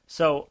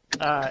 so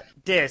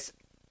Diz,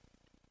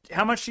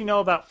 how much do you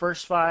know about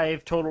first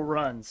 5 total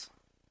runs?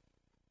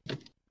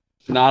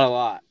 Not a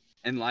lot.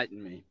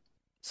 Enlighten me.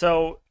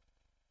 So,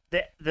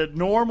 the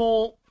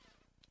normal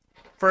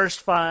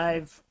first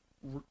 5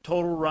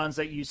 total runs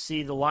that you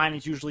see, the line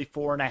is usually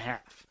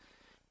 4.5.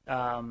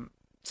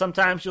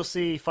 Sometimes you'll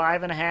see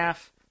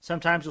 5.5.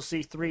 Sometimes you'll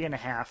see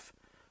 3.5.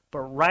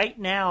 But right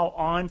now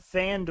on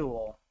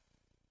FanDuel,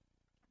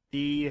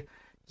 the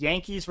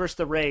Yankees versus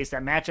the Rays,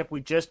 that matchup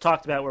we just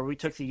talked about where we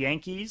took the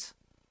Yankees,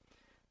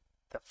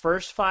 the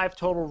first 5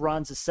 total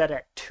runs is set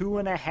at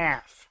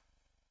 2.5.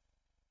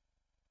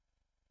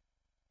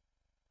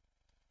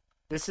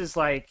 This is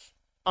like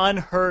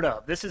unheard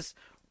of. This is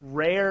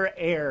rare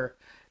air.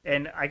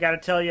 And I got to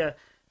tell you,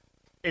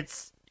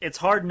 it's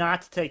hard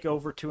not to take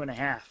over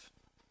 2.5.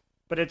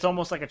 But it's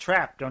almost like a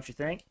trap, don't you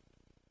think?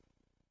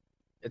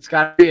 It's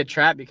got to be a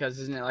trap because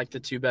isn't it like the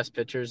 2 best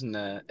pitchers in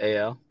the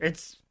AL?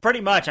 It's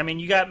pretty much. I mean,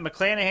 you got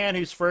McClanahan,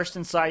 who's first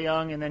in Cy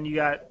Young, and then you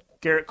got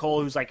Garrett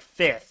Cole, who's like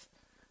 5th.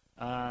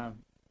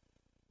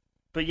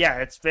 But yeah,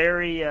 it's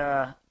very,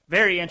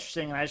 very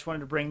interesting, and I just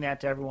wanted to bring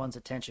that to everyone's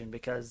attention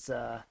because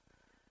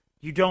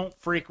you don't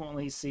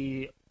frequently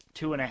see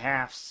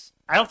 2.5s.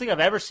 I don't think I've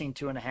ever seen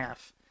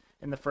 2.5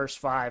 in the first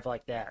 5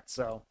 like that.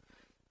 So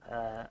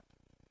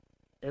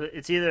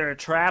it's either a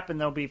trap and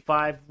there'll be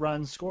 5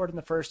 runs scored in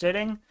the first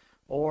inning,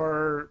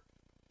 or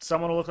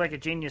someone will look like a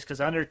genius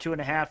because under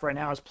 2.5 right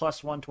now is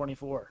plus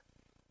 124.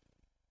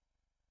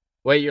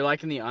 Wait, you're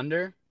liking the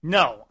under?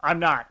 No, I'm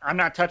not. I'm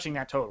not touching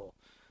that total.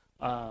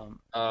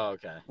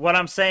 Okay. What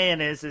I'm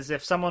saying is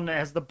if someone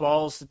has the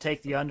balls to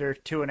take the under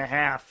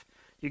 2.5,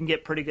 you can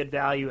get pretty good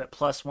value at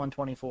plus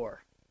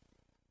 124.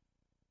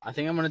 I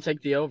think I'm going to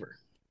take the over.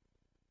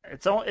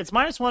 It's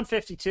minus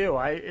 152.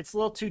 It's a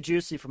little too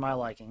juicy for my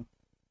liking.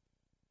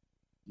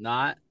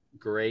 Not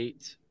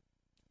great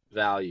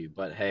value,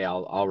 but hey,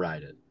 I'll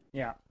ride it.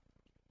 Yeah.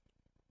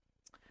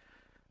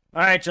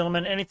 All right,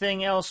 gentlemen.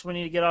 Anything else we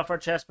need to get off our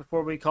chest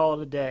before we call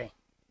it a day?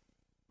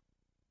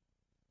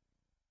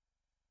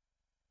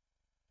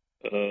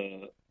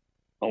 I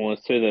want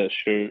to say that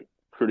shirt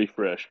pretty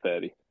fresh,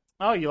 Patty.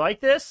 Oh, you like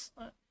this?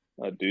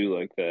 I do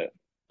like that.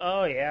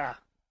 Oh, yeah.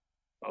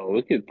 Oh,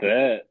 look at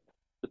that.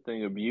 The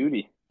thing of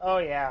beauty. Oh,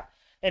 yeah.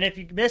 And if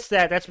you missed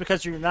that, that's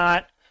because you're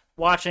not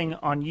watching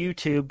on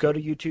YouTube. Go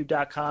to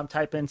youtube.com,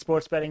 type in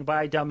Sports Betting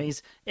by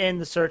Dummies in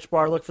the search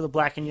bar. Look for the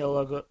black and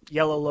yellow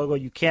logo.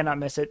 You cannot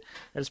miss it.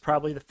 That is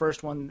probably the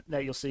first one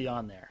that you'll see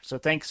on there. So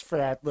thanks for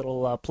that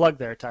little plug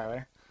there,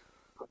 Tyler.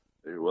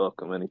 You're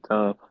welcome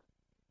anytime.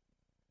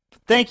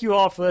 Thank you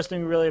all for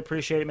listening. We really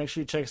appreciate it. Make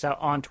sure you check us out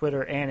on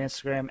Twitter and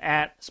Instagram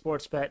at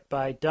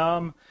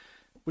SportsBetByDumb.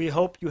 We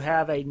hope you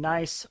have a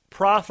nice,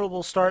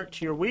 profitable start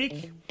to your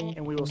week,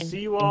 and we will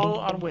see you all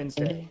on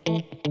Wednesday.